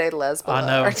not to say Lesbos. I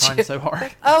know, I'm trying so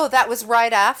hard. Oh, that was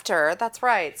right after. That's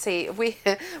right. See, we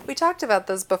talked about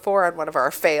this before on one of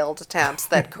our failed attempts,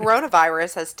 that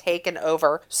coronavirus has taken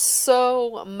over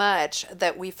so much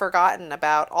that we've forgotten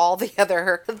about all the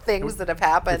other things that have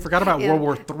happened. We forgot about World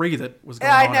War III that was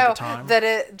going on at the time. That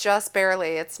it just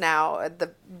barely, it's now at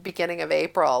the beginning of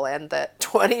April, and that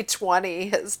 2020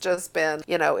 has just been,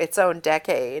 its own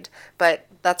decade. But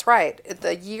that's right.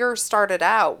 The year started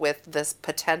out with this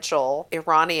potential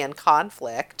Iranian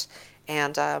conflict.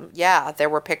 And there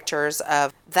were pictures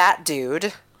of that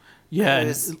dude,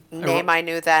 whose name I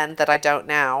knew then that I don't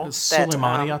now.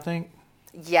 Soleimani, I think.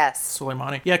 Yes.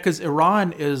 Soleimani. Yeah, because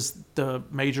Iran is the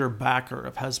major backer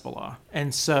of Hezbollah.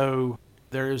 And so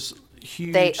there's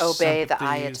huge They obey the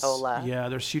sympathies. Ayatollah. Yeah,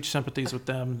 there's huge sympathies with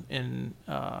them in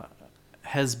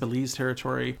Hezbollah's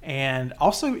territory, and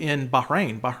also in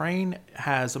Bahrain. Bahrain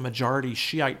has a majority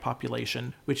Shiite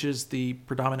population, which is the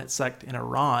predominant sect in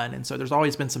Iran, and so there's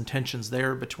always been some tensions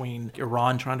there between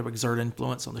Iran trying to exert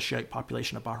influence on the Shiite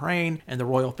population of Bahrain, and the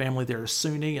royal family there is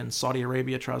Sunni, and Saudi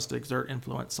Arabia tries to exert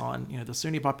influence on the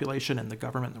Sunni population and the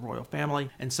government and the royal family,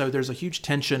 and so there's a huge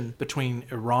tension between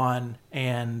Iran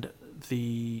and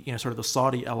the sort of the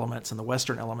Saudi elements and the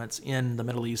Western elements in the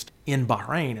Middle East in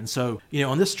Bahrain. And so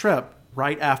on this trip,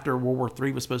 right after World War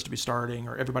III was supposed to be starting,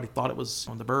 or everybody thought it was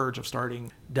on the verge of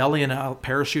starting, Deli and I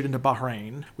parachute into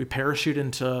Bahrain. We parachute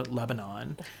into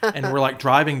Lebanon, and we're like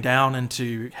driving down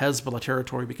into Hezbollah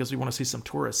territory because we want to see some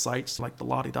tourist sites, like the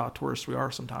la-di-da tourists we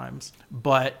are sometimes.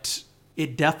 But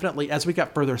it definitely, as we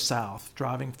got further south,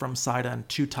 driving from Sidon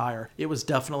to Tyre, it was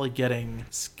definitely getting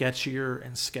sketchier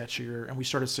and sketchier, and we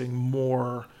started seeing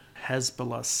more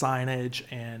Hezbollah signage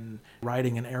and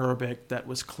writing in Arabic that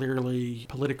was clearly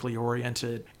politically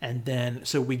oriented. And then,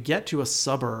 so we get to a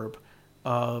suburb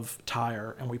of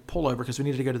Tyre, and we pull over because we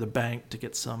needed to go to the bank to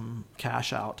get some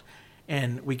cash out.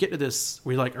 And we get to this,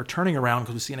 we are turning around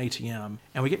because we see an ATM,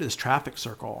 and we get to this traffic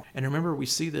circle. And remember, we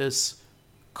see this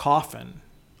coffin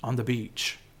on the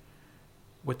beach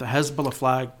with the Hezbollah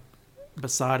flag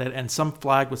beside it and some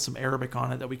flag with some Arabic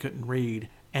on it that we couldn't read.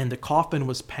 And the coffin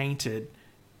was painted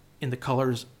in the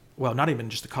colors, well, not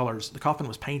even just the colors. The coffin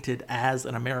was painted as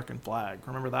an American flag.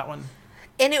 Remember that one?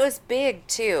 And it was big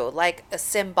too, like a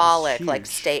symbolic, like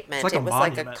statement. It's like it was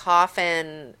monument. like a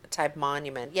coffin type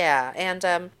monument. Yeah, and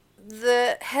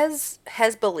the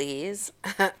Hezbollahs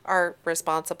are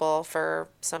responsible for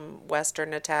some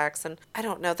Western attacks, and I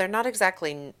don't know, they're not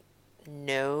exactly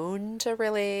known to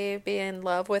really be in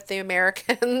love with the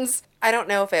Americans. I don't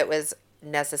know if it was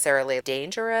necessarily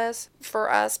dangerous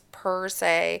for us per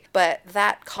se, but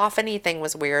that coffin-y thing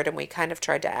was weird, and we kind of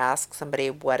tried to ask somebody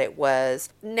what it was.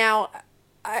 Now,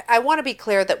 I want to be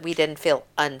clear that we didn't feel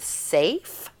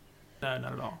unsafe. No,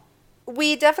 not at all.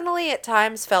 We definitely at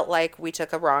times felt like we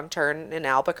took a wrong turn in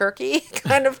Albuquerque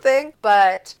kind of thing,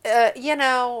 but I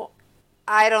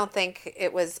don't think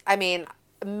it was,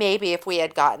 maybe if we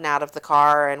had gotten out of the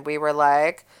car and we were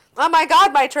like, oh my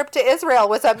God, my trip to Israel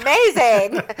was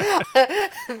amazing.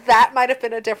 That might have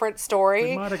been a different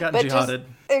story. We might have gotten jihaded.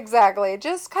 Exactly.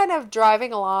 Just kind of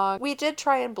driving along. We did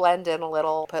try and blend in a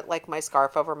little, put like my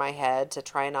scarf over my head to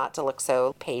try not to look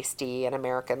so pasty and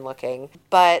American looking.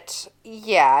 But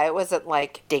yeah, it wasn't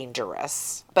like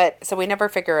dangerous. But so we never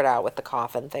figured out what the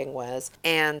coffin thing was.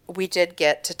 And we did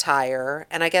get to Tyre.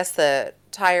 And I guess the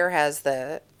Tyre has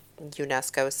the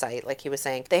UNESCO site, like he was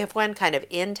saying. They have one kind of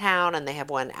in town and they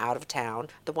have one out of town.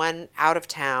 The one out of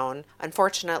town,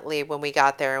 unfortunately, when we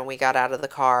got there and we got out of the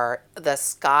car, the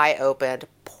sky opened,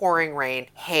 pouring rain,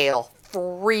 hail,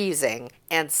 freezing.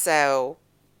 And so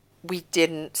we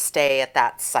didn't stay at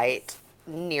that site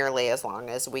nearly as long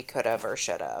as we could have or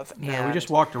should have. No, we just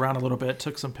walked around a little bit,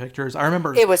 took some pictures. I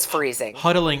remember it was freezing.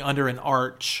 Huddling under an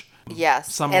arch.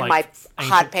 Yes, and my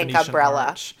hot pink Phoenician umbrella.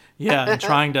 Arch. Yeah, and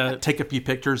trying to take a few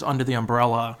pictures under the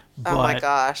umbrella. But, oh my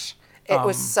gosh. It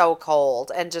was so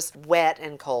cold and just wet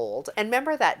and cold. And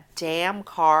remember that damn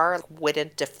car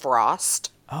wouldn't defrost?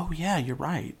 Oh, yeah, you're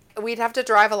right. We'd have to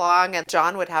drive along and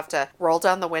John would have to roll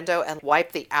down the window and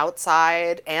wipe the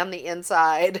outside and the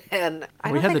inside. And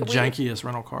we had the jankiest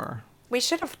rental car. We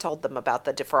should have told them about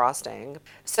the defrosting.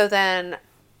 So then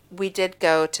we did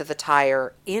go to the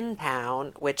Tyre in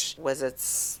town, which was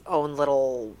its own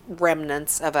little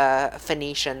remnants of a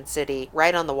Phoenician city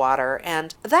right on the water.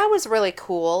 And that was really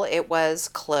cool. It was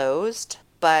closed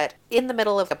but in the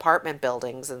middle of apartment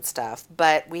buildings and stuff.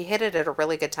 But we hit it at a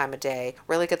really good time of day,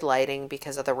 really good lighting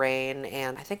because of the rain,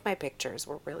 and I think my pictures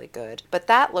were really good. But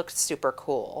that looked super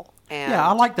cool. And Yeah,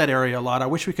 I like that area a lot. I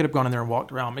wish we could have gone in there and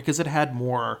walked around because it had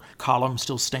more columns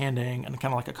still standing and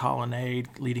kind of like a colonnade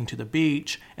leading to the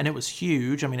beach. And it was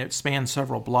huge. I mean, it spanned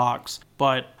several blocks.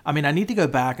 But, I mean, I need to go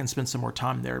back and spend some more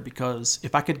time there because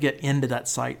if I could get into that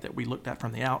site that we looked at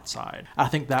from the outside, I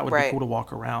think that would be Right. cool to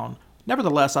walk around.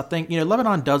 Nevertheless, I think,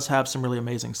 Lebanon does have some really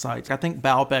amazing sites. I think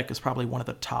Baalbek is probably one of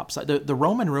the top sites. The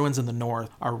Roman ruins in the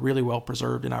north are really well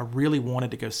preserved, and I really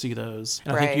wanted to go see those.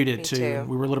 And I think Right, you did me too. too.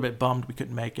 We were a little bit bummed we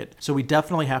couldn't make it. So we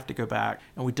definitely have to go back,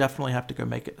 and we definitely have to go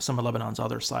make it some of Lebanon's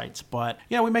other sites. But,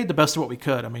 we made the best of what we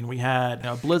could. I mean, we had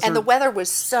a blizzard. And the weather was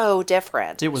so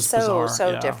different. It was so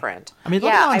bizarre, yeah. different. I mean,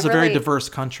 Yeah, Lebanon's I a very really- diverse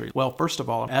country. Well, first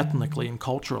of all, ethnically and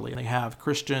culturally, they have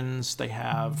Christians, they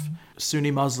have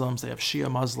Sunni Muslims, they have Shia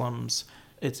Muslims.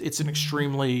 It's an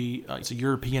extremely, it's a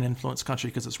European influenced country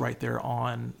because it's right there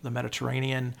on the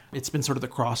Mediterranean. It's been sort of the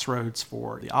crossroads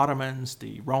for the Ottomans,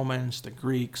 the Romans, the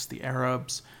Greeks, the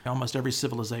Arabs, almost every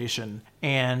civilization.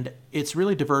 And it's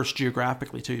really diverse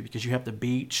geographically too because you have the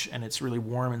beach and it's really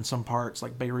warm in some parts,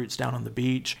 like Beirut's down on the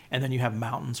beach. And then you have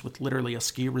mountains with literally a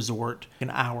ski resort an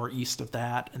hour east of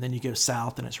that. And then you go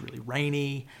south and it's really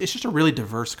rainy. It's just a really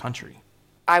diverse country.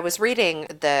 I was reading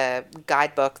the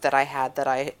guidebook that I had that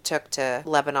I took to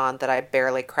Lebanon that I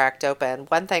barely cracked open.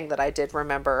 One thing that I did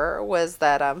remember was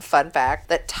that, fun fact,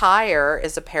 that Tyre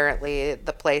is apparently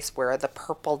the place where the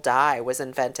purple dye was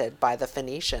invented by the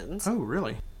Phoenicians. Oh,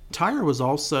 really? Tyre was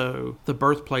also the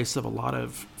birthplace of a lot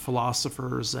of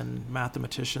philosophers and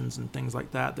mathematicians and things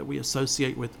like that we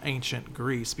associate with ancient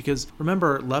Greece. Because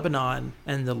remember, Lebanon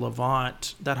and the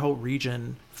Levant, that whole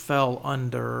region fell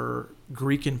under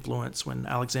Greek influence when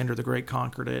Alexander the Great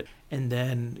conquered it. And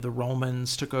then the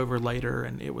Romans took over later,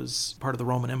 and it was part of the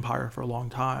Roman Empire for a long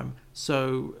time.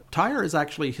 So Tyre is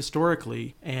actually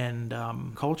historically and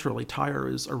culturally, Tyre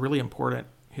is a really important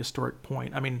historic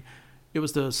point. I mean, it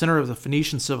was the center of the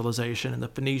Phoenician civilization, and the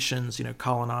Phoenicians,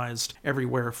 colonized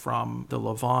everywhere from the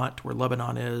Levant, where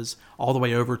Lebanon is, all the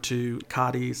way over to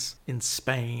Cadiz in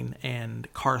Spain and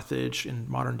Carthage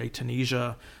in modern-day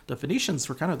Tunisia. The Phoenicians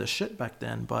were kind of the shit back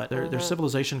then, but their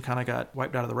civilization kind of got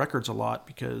wiped out of the records a lot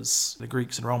because the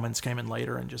Greeks and Romans came in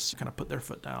later and just kind of put their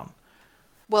foot down.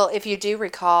 Well, if you do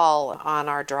recall, on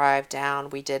our drive down,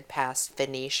 we did pass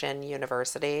Phoenician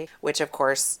University, which of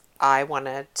course I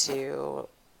wanted to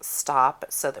stop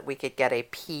so that we could get a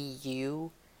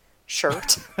PU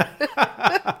shirt.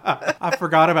 I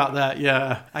forgot about that,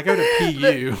 yeah. I go to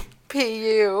PU.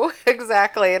 PU,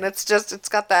 exactly. And it's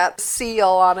got that seal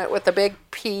on it with a big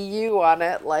PU on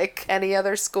it like any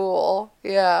other school.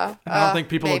 Yeah. I don't think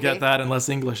people will maybe. get that unless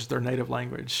English is their native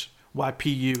language. Why PU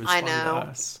is I funny to know.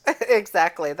 us.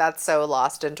 Exactly. That's so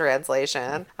lost in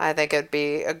translation. I think it'd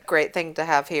be a great thing to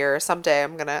have here. Someday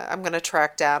I'm gonna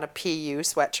track down a PU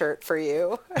sweatshirt for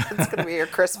you. It's gonna be your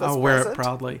Christmas I'll wear present. it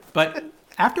proudly. But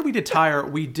after we did Tyre,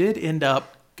 we did end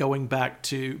up going back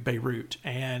to Beirut.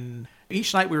 And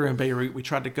each night we were in Beirut, we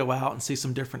tried to go out and see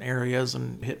some different areas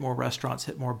and hit more restaurants,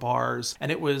 hit more bars.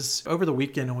 And it was over the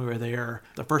weekend when we were there.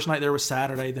 The first night there was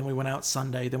Saturday, then we went out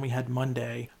Sunday, then we had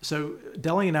Monday. So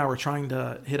Deli and I were trying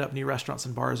to hit up new restaurants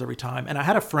and bars every time. And I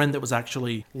had a friend that was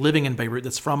actually living in Beirut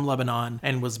that's from Lebanon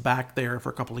and was back there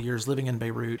for a couple of years living in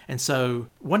Beirut. And so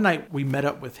one night we met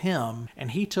up with him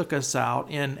and he took us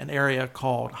out in an area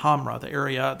called Hamra, the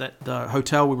area that the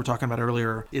hotel we were talking about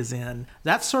earlier is in.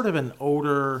 That's sort of an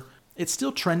older... It's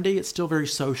still trendy, it's still very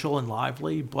social and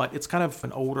lively, but it's kind of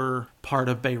an older part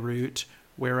of Beirut,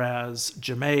 whereas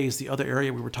Jamais, the other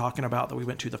area we were talking about that we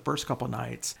went to the first couple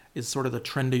nights, is sort of the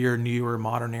trendier, newer,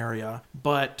 modern area.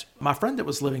 But my friend that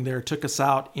was living there took us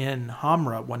out in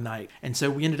Hamra one night, and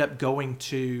so we ended up going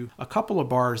to a couple of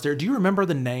bars there. Do you remember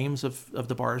the names of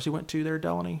the bars you went to there,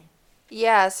 Delaney?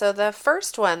 Yeah, so the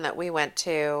first one that we went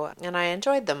to, and I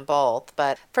enjoyed them both,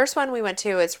 but first one we went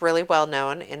to is really well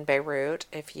known in Beirut,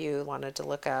 if you wanted to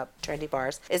look up trendy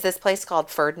bars, is this place called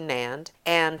Ferdinand,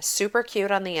 and super cute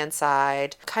on the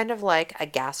inside, kind of like a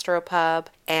gastropub,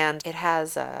 and it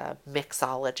has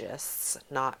mixologists,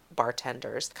 not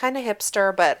bartenders. Kind of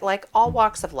hipster, but like all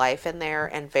walks of life in there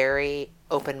and very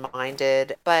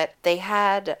open-minded, but they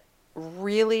had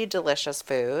really delicious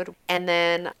food and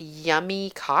then yummy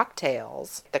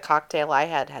cocktails. The cocktail I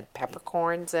had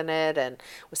peppercorns in it and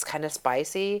was kind of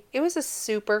spicy. It was a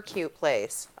super cute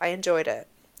place. I enjoyed it.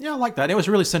 Yeah, I like that. It was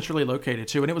really centrally located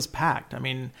too, and it was packed. I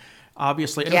mean,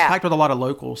 obviously, it was Yeah. packed with a lot of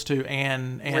locals too,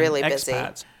 and Really busy.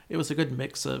 expats. It was a good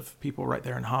mix of people right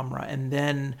there in Hamra. And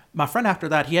then my friend after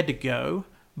that, he had to go,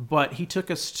 But he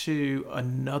took us to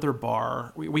another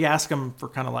bar. We asked him for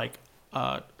kind of like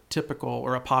a typical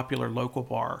or a popular local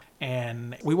bar.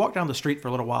 And we walked down the street for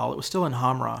a little while. It was still in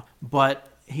Hamra, but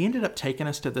he ended up taking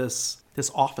us to this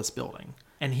office building.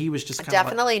 And he was just kind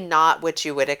Definitely not what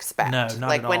you would expect. No, not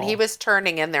like at when all. he was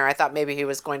turning in there, I thought maybe he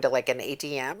was going to like an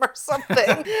ATM or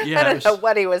something. Yeah, I don't know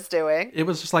what he was doing. It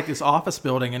was just like this office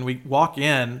building, and we walk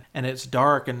in, and it's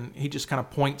dark, and he just kind of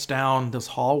points down this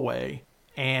hallway,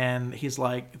 and he's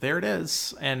like, there it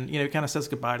is. And, he kind of says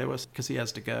goodbye to us because he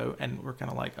has to go. And we're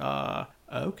kind of like,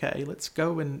 okay, let's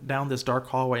go down this dark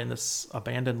hallway in this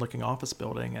abandoned looking office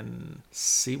building and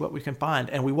see what we can find.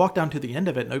 And we walk down to the end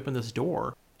of it and open this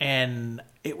door. And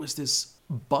it was this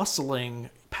bustling,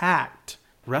 packed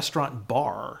restaurant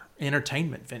bar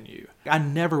entertainment venue. I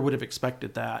never would have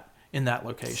expected that in that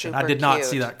location. I Super did not cute.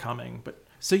 see that coming. But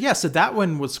so that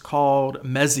one was called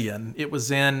Mezian. It was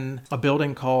in a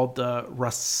building called the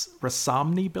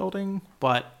Rasamni building,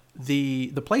 but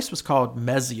the place was called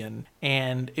Mezian,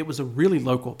 and it was a really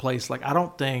local place. Like,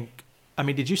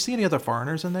 did you see any other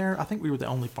foreigners in there? I think we were the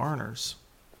only foreigners.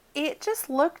 It just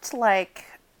looked like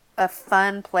a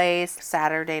fun place,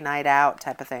 Saturday night out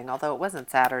type of thing, although it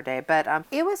wasn't Saturday, but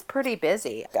it was pretty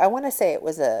busy. I want to say it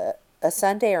was a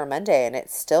Sunday or Monday, and it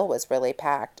still was really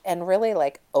packed and really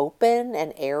like open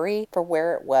and airy for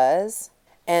where it was.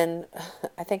 And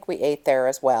I think we ate there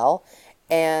as well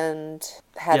and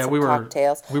had some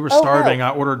cocktails. We were starving. No. I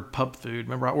ordered pub food.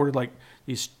 Remember, I ordered like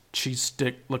these cheese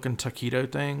stick looking taquito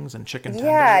things and chicken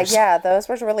tenders. Yeah, those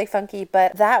were really funky.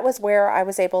 But that was where I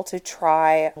was able to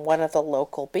try one of the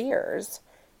local beers,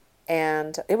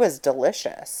 and it was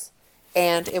delicious.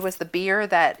 And it was the beer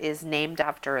that is named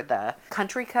after the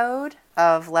country code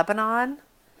of Lebanon,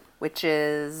 which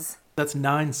is... That's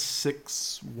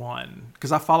 961.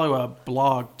 Because I follow a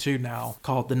blog too now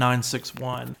called the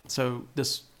 961. So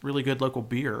this really good local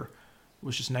beer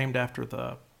was just named after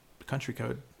the country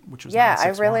code, which was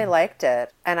 961. I really liked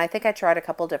it. And I think I tried a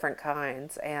couple different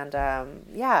kinds. And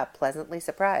pleasantly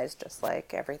surprised, just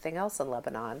like everything else in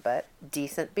Lebanon. But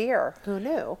decent beer. Who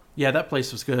knew? Yeah, that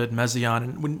place was good,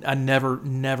 Mezian. And I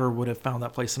never would have found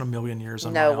that place in a million years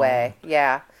on my own. No way.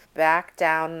 Yeah. Back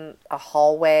down a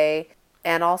hallway.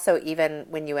 And also even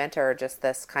when you enter just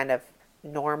this kind of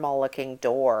normal looking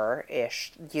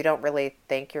door-ish, you don't really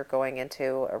think you're going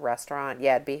into a restaurant.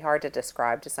 Yeah, it'd be hard to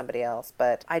describe to somebody else,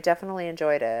 but I definitely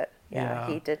enjoyed it. Yeah,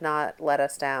 he did not let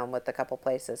us down with the couple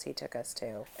places he took us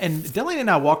to. And Delaney and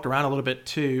I walked around a little bit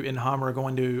too in Hamra,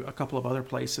 going to a couple of other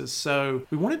places. So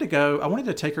I wanted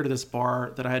to take her to this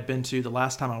bar that I had been to the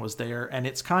last time I was there. And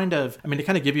it's to kind of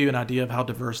give you an idea of how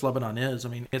diverse Lebanon is. I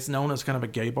mean, it's known as kind of a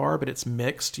gay bar, but it's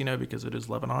mixed, because it is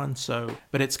Lebanon. So,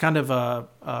 but it's kind of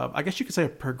I guess you could say a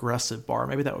progressive bar.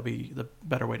 Maybe that would be the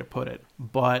better way to put it.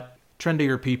 But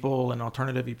trendier people and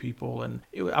alternative-y people. And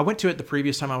I went to it the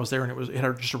previous time I was there, and it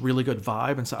had just a really good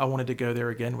vibe. And so I wanted to go there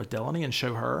again with Delaney and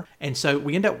show her. And so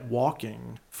we ended up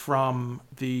walking from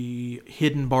the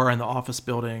hidden bar in the office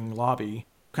building lobby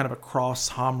kind of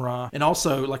across Hamra. And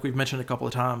also, like we've mentioned a couple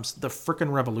of times, the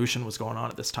frickin' revolution was going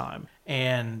on at this time.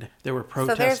 And there were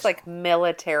protests. So there's like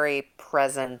military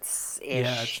presence-ish.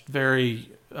 Yeah, it's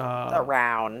very...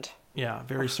 around. Yeah,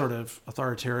 very sort of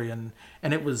authoritarian.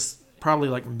 And it was probably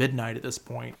like midnight at this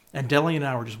point. And Delaney and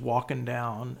I were just walking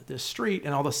down this street,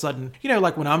 and all of a sudden,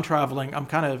 like when I'm traveling, I'm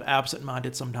kind of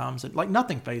absent-minded sometimes, and like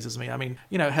nothing phases me. I mean,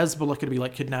 Hezbollah could be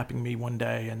like kidnapping me one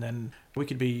day, and then we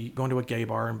could be going to a gay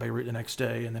bar in Beirut the next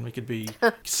day, and then we could be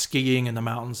skiing in the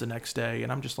mountains the next day,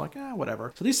 and I'm just like,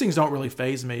 whatever. So these things don't really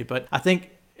faze me, but I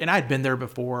think, and I had been there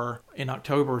before in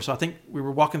October, so I think we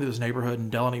were walking through this neighborhood,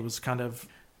 and Delaney was kind of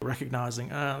recognizing,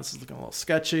 this is looking a little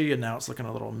sketchy, and now it's looking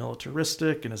a little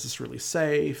militaristic, and is this really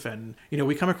safe? And,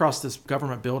 we come across this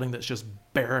government building that's just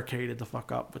barricaded the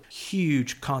fuck up with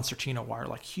huge concertina wire,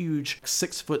 like huge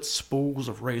 6-foot spools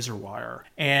of razor wire.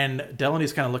 And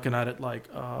Delaney's kind of looking at it like,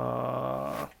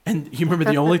 And you remember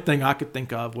the only thing I could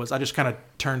think of was I just kind of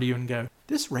turned to you and go,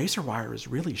 this razor wire is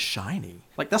really shiny.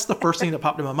 Like, that's the first thing that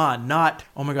popped in my mind. Not,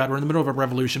 oh my God, we're in the middle of a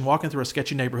revolution, walking through a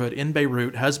sketchy neighborhood in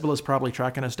Beirut. Hezbollah's probably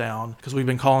tracking us down because we've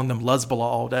been calling them Lezbollah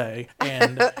all day.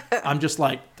 And I'm just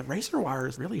like, the razor wire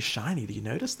is really shiny. Do you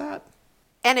notice that?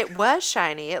 And it was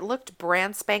shiny. It looked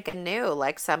brand spanking new,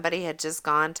 like somebody had just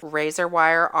gone to Razor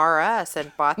Wire R Us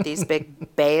and bought these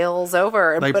big bales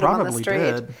over and They put them on the probably street.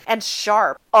 did. And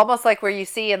sharp, almost like where you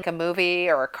see in a movie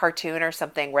or a cartoon or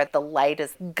something where the light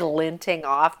is glinting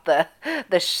off the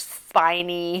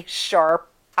spiny, sharp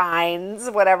pines,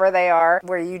 whatever they are,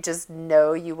 where you just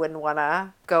know you wouldn't want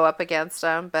to go up against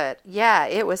them. But yeah,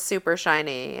 it was super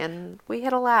shiny, and we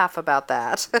had a laugh about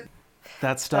that.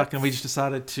 that stuck, and we just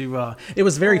decided to it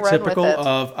was very Run with typical it.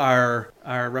 of our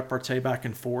repartee back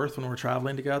and forth when we were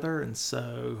traveling together, and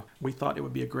so we thought it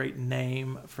would be a great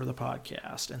name for the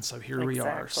podcast, and so here we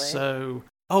are. Exactly. So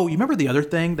oh, you remember the other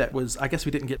thing that was, I guess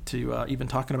we didn't get to even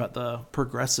talking about the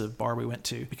progressive bar we went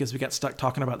to because we got stuck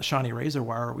talking about the shiny razor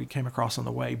wire we came across on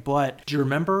the way. But do you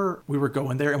remember we were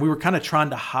going there and we were kind of trying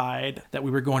to hide that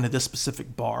we were going to this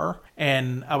specific bar?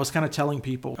 And I was kind of telling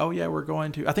people, oh yeah, we're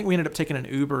going to, I think we ended up taking an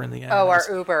Uber in the end. Oh, our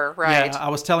Uber, right. Yeah, I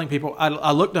was telling people,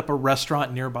 I looked up a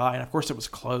restaurant nearby and of course it was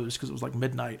closed because it was like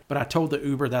midnight. But I told the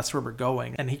Uber that's where we're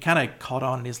going. And he kind of caught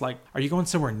on and he's like, are you going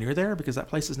somewhere near there? Because that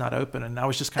place is not open. And I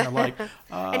was just kind of like,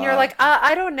 And you're like,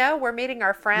 I don't know. We're meeting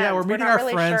our friends. yeah, we're meeting not our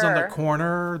really friends on sure. the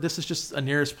corner. This is just a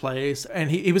nearest place.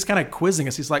 And he was kind of quizzing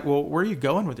us. He's like, well, where are you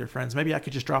going with your friends? Maybe I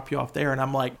could just drop you off there. And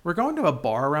I'm like, we're going to a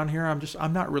bar around here.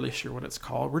 I'm not really sure what it's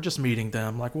called. We're just meeting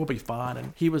them. Like, we'll be fine.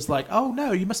 And he was like, oh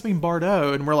no, you must mean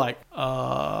Bardot. And we're like,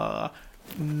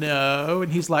 no.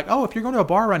 And he's like, oh, if you're going to a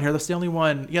bar around here, that's the only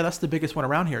one. Yeah, that's the biggest one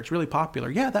around here. It's really popular.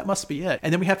 Yeah, that must be it.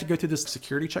 And then we have to go through this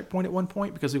security checkpoint at one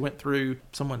point because we went through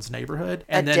someone's neighborhood.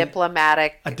 And a then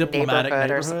diplomatic neighborhood or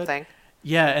neighborhood. something.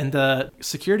 Yeah, and the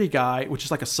security guy, which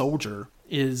is like a soldier,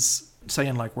 is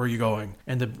saying like, where are you going?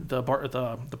 And the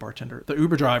bartender, the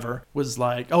Uber driver was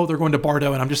like, oh, they're going to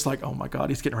Bardot. And I'm just like, oh my God,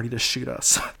 he's getting ready to shoot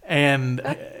us. And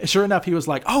sure enough, he was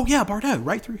like, oh yeah, Bardot,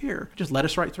 right through here. Just let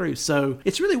us right through. So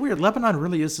it's really weird. Lebanon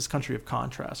really is this country of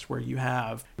contrast where you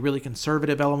have really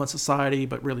conservative elements of society,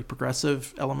 but really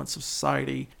progressive elements of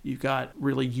society. You've got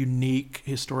really unique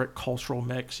historic cultural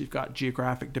mix. You've got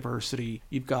geographic diversity.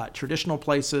 You've got traditional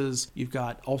places. You've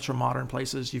got ultra modern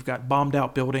places. You've got bombed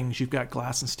out buildings. You've got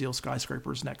glass and steel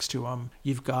skyscrapers next to them.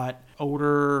 You've got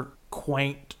older,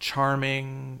 quaint,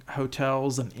 charming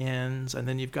hotels and inns, and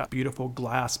then you've got beautiful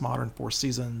glass modern Four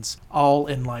Seasons all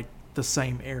in like the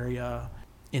same area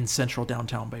in central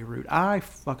downtown Beirut. I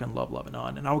fucking love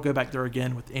Lebanon, and I will go back there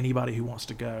again with anybody who wants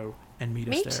to go and meet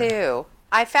us there. Me too.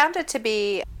 I found it to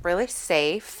be really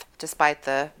safe despite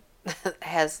the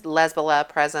has Hezbollah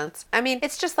presence. I mean,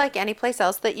 it's just like any place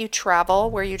else that you travel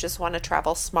where you just want to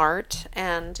travel smart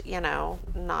and,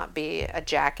 not be a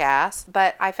jackass.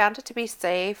 But I found it to be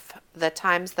safe. The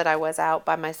times that I was out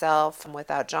by myself and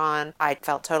without John, I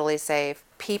felt totally safe.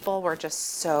 People were just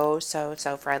so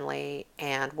friendly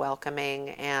and welcoming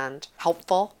and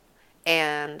helpful.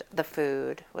 And the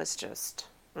food was just,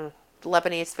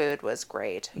 Lebanese food was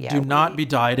great. Yeah, Do not be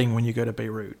dieting when you go to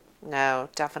Beirut. No,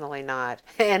 definitely not.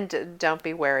 And don't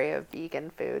be wary of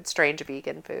vegan food, strange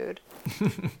vegan food.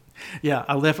 Yeah,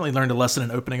 I definitely learned a lesson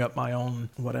in opening up my own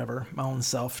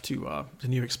self to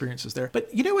new experiences there.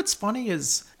 But you know what's funny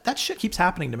is that shit keeps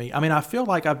happening to me. I mean, I feel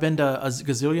like I've been to a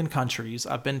gazillion countries.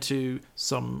 I've been to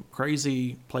some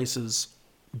crazy places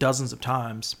dozens of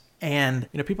times. And,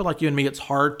 people like you and me, it's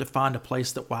hard to find a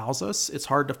place that wows us. It's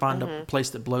hard to find a place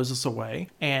that blows us away.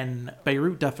 And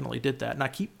Beirut definitely did that. And I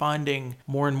keep finding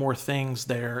more and more things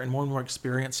there and more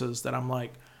experiences that I'm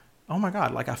like, oh my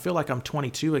God, like I feel like I'm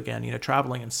 22 again,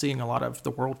 traveling and seeing a lot of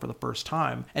the world for the first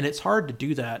time. And it's hard to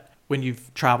do that when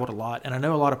you've traveled a lot. And I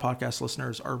know a lot of podcast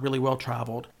listeners are really well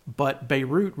traveled, but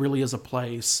Beirut really is a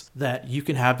place that you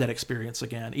can have that experience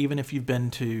again, even if you've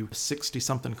been to 60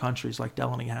 something countries like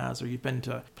Delaney has, or you've been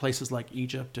to places like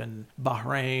Egypt and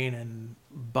Bahrain and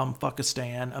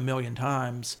Bumfuckistan a million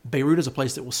times. Beirut is a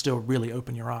place that will still really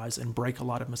open your eyes and break a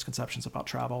lot of misconceptions about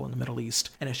travel in the Middle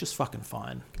East. And it's just fucking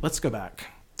fun. Let's go back.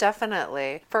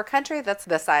 Definitely. For a country that's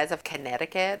the size of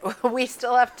Connecticut, we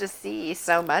still have to see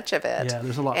so much of it. Yeah,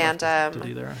 there's a lot left to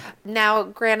do there. Now,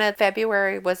 granted,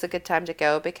 February was a good time to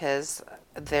go because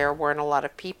there weren't a lot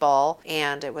of people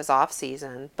and it was off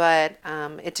season, but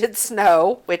it did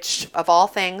snow, which of all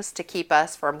things to keep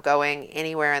us from going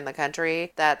anywhere in the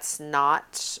country, that's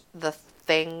not the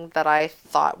thing that I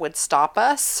thought would stop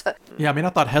us. Yeah, I mean, I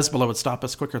thought Hezbollah would stop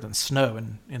us quicker than snow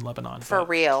in Lebanon. For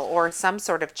real, or some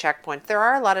sort of checkpoint. There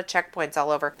are a lot of checkpoints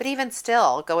all over, but even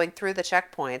still, going through the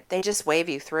checkpoint, they just wave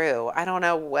you through. I don't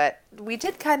know what, we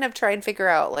did kind of try and figure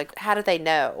out, like, how do they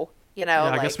know? Yeah,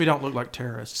 I guess we don't look like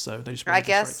terrorists, so they just. I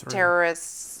guess right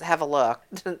terrorists have a look,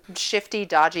 shifty,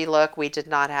 dodgy look. We did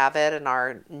not have it in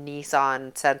our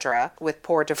Nissan Sentra with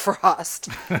poor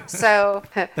defrost. So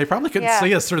they probably couldn't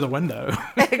see us through the window.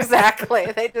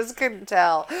 Exactly, they just couldn't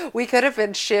tell. We could have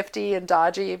been shifty and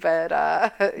dodgy, but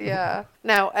yeah.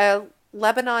 No,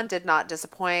 Lebanon did not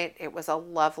disappoint. It was a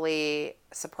lovely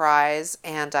surprise,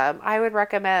 and I would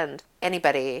recommend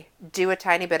anybody do a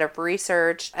tiny bit of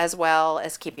research as well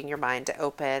as keeping your mind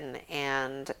open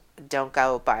and don't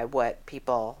go by what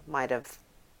people might have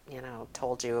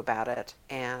told you about it.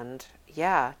 And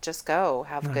yeah, just go.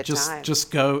 Have a good time.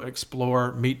 Just go,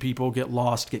 explore, meet people, get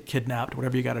lost, get kidnapped,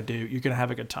 whatever you got to do. You're going to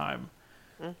have a good time.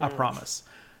 I promise.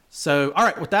 So, all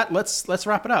right, with that, let's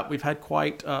wrap it up. We've had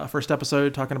quite a first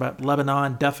episode talking about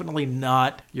Lebanon. Definitely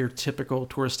not your typical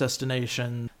tourist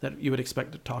destination that you would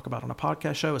expect to talk about on a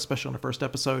podcast show, especially on the first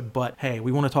episode. But hey,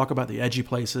 we want to talk about the edgy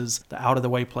places, the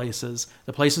out-of-the-way places,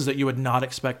 the places that you would not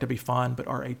expect to be fun, but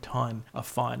are a ton of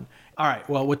fun. All right,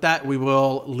 well, with that, we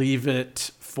will leave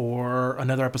it for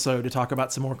another episode to talk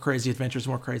about some more crazy adventures,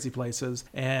 more crazy places.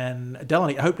 And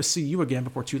Delaney, I hope to see you again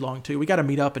before too long, too. We got to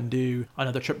meet up and do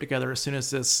another trip together as soon as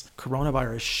this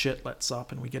coronavirus shit lets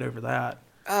up and we get over that.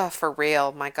 Oh, for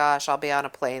real. My gosh, I'll be on a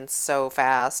plane so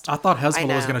fast. I thought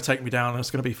Hezbollah was going to take me down and it's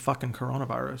going to be fucking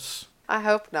coronavirus. I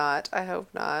hope not.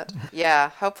 Yeah,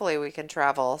 hopefully we can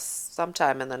travel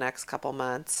sometime in the next couple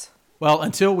months. Well,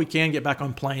 until we can get back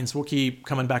on planes, we'll keep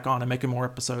coming back on and making more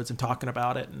episodes and talking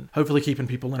about it and hopefully keeping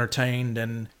people entertained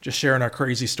and just sharing our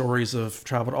crazy stories of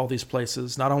travel to all these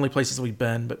places. Not only places we've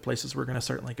been, but places we're going to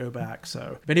certainly go back.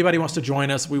 So if anybody wants to join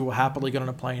us, we will happily get on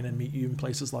a plane and meet you in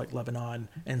places like Lebanon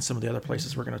and some of the other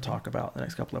places we're going to talk about in the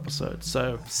next couple episodes.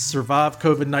 So survive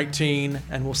COVID-19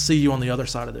 and we'll see you on the other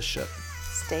side of this shit.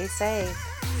 Stay safe.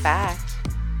 Bye.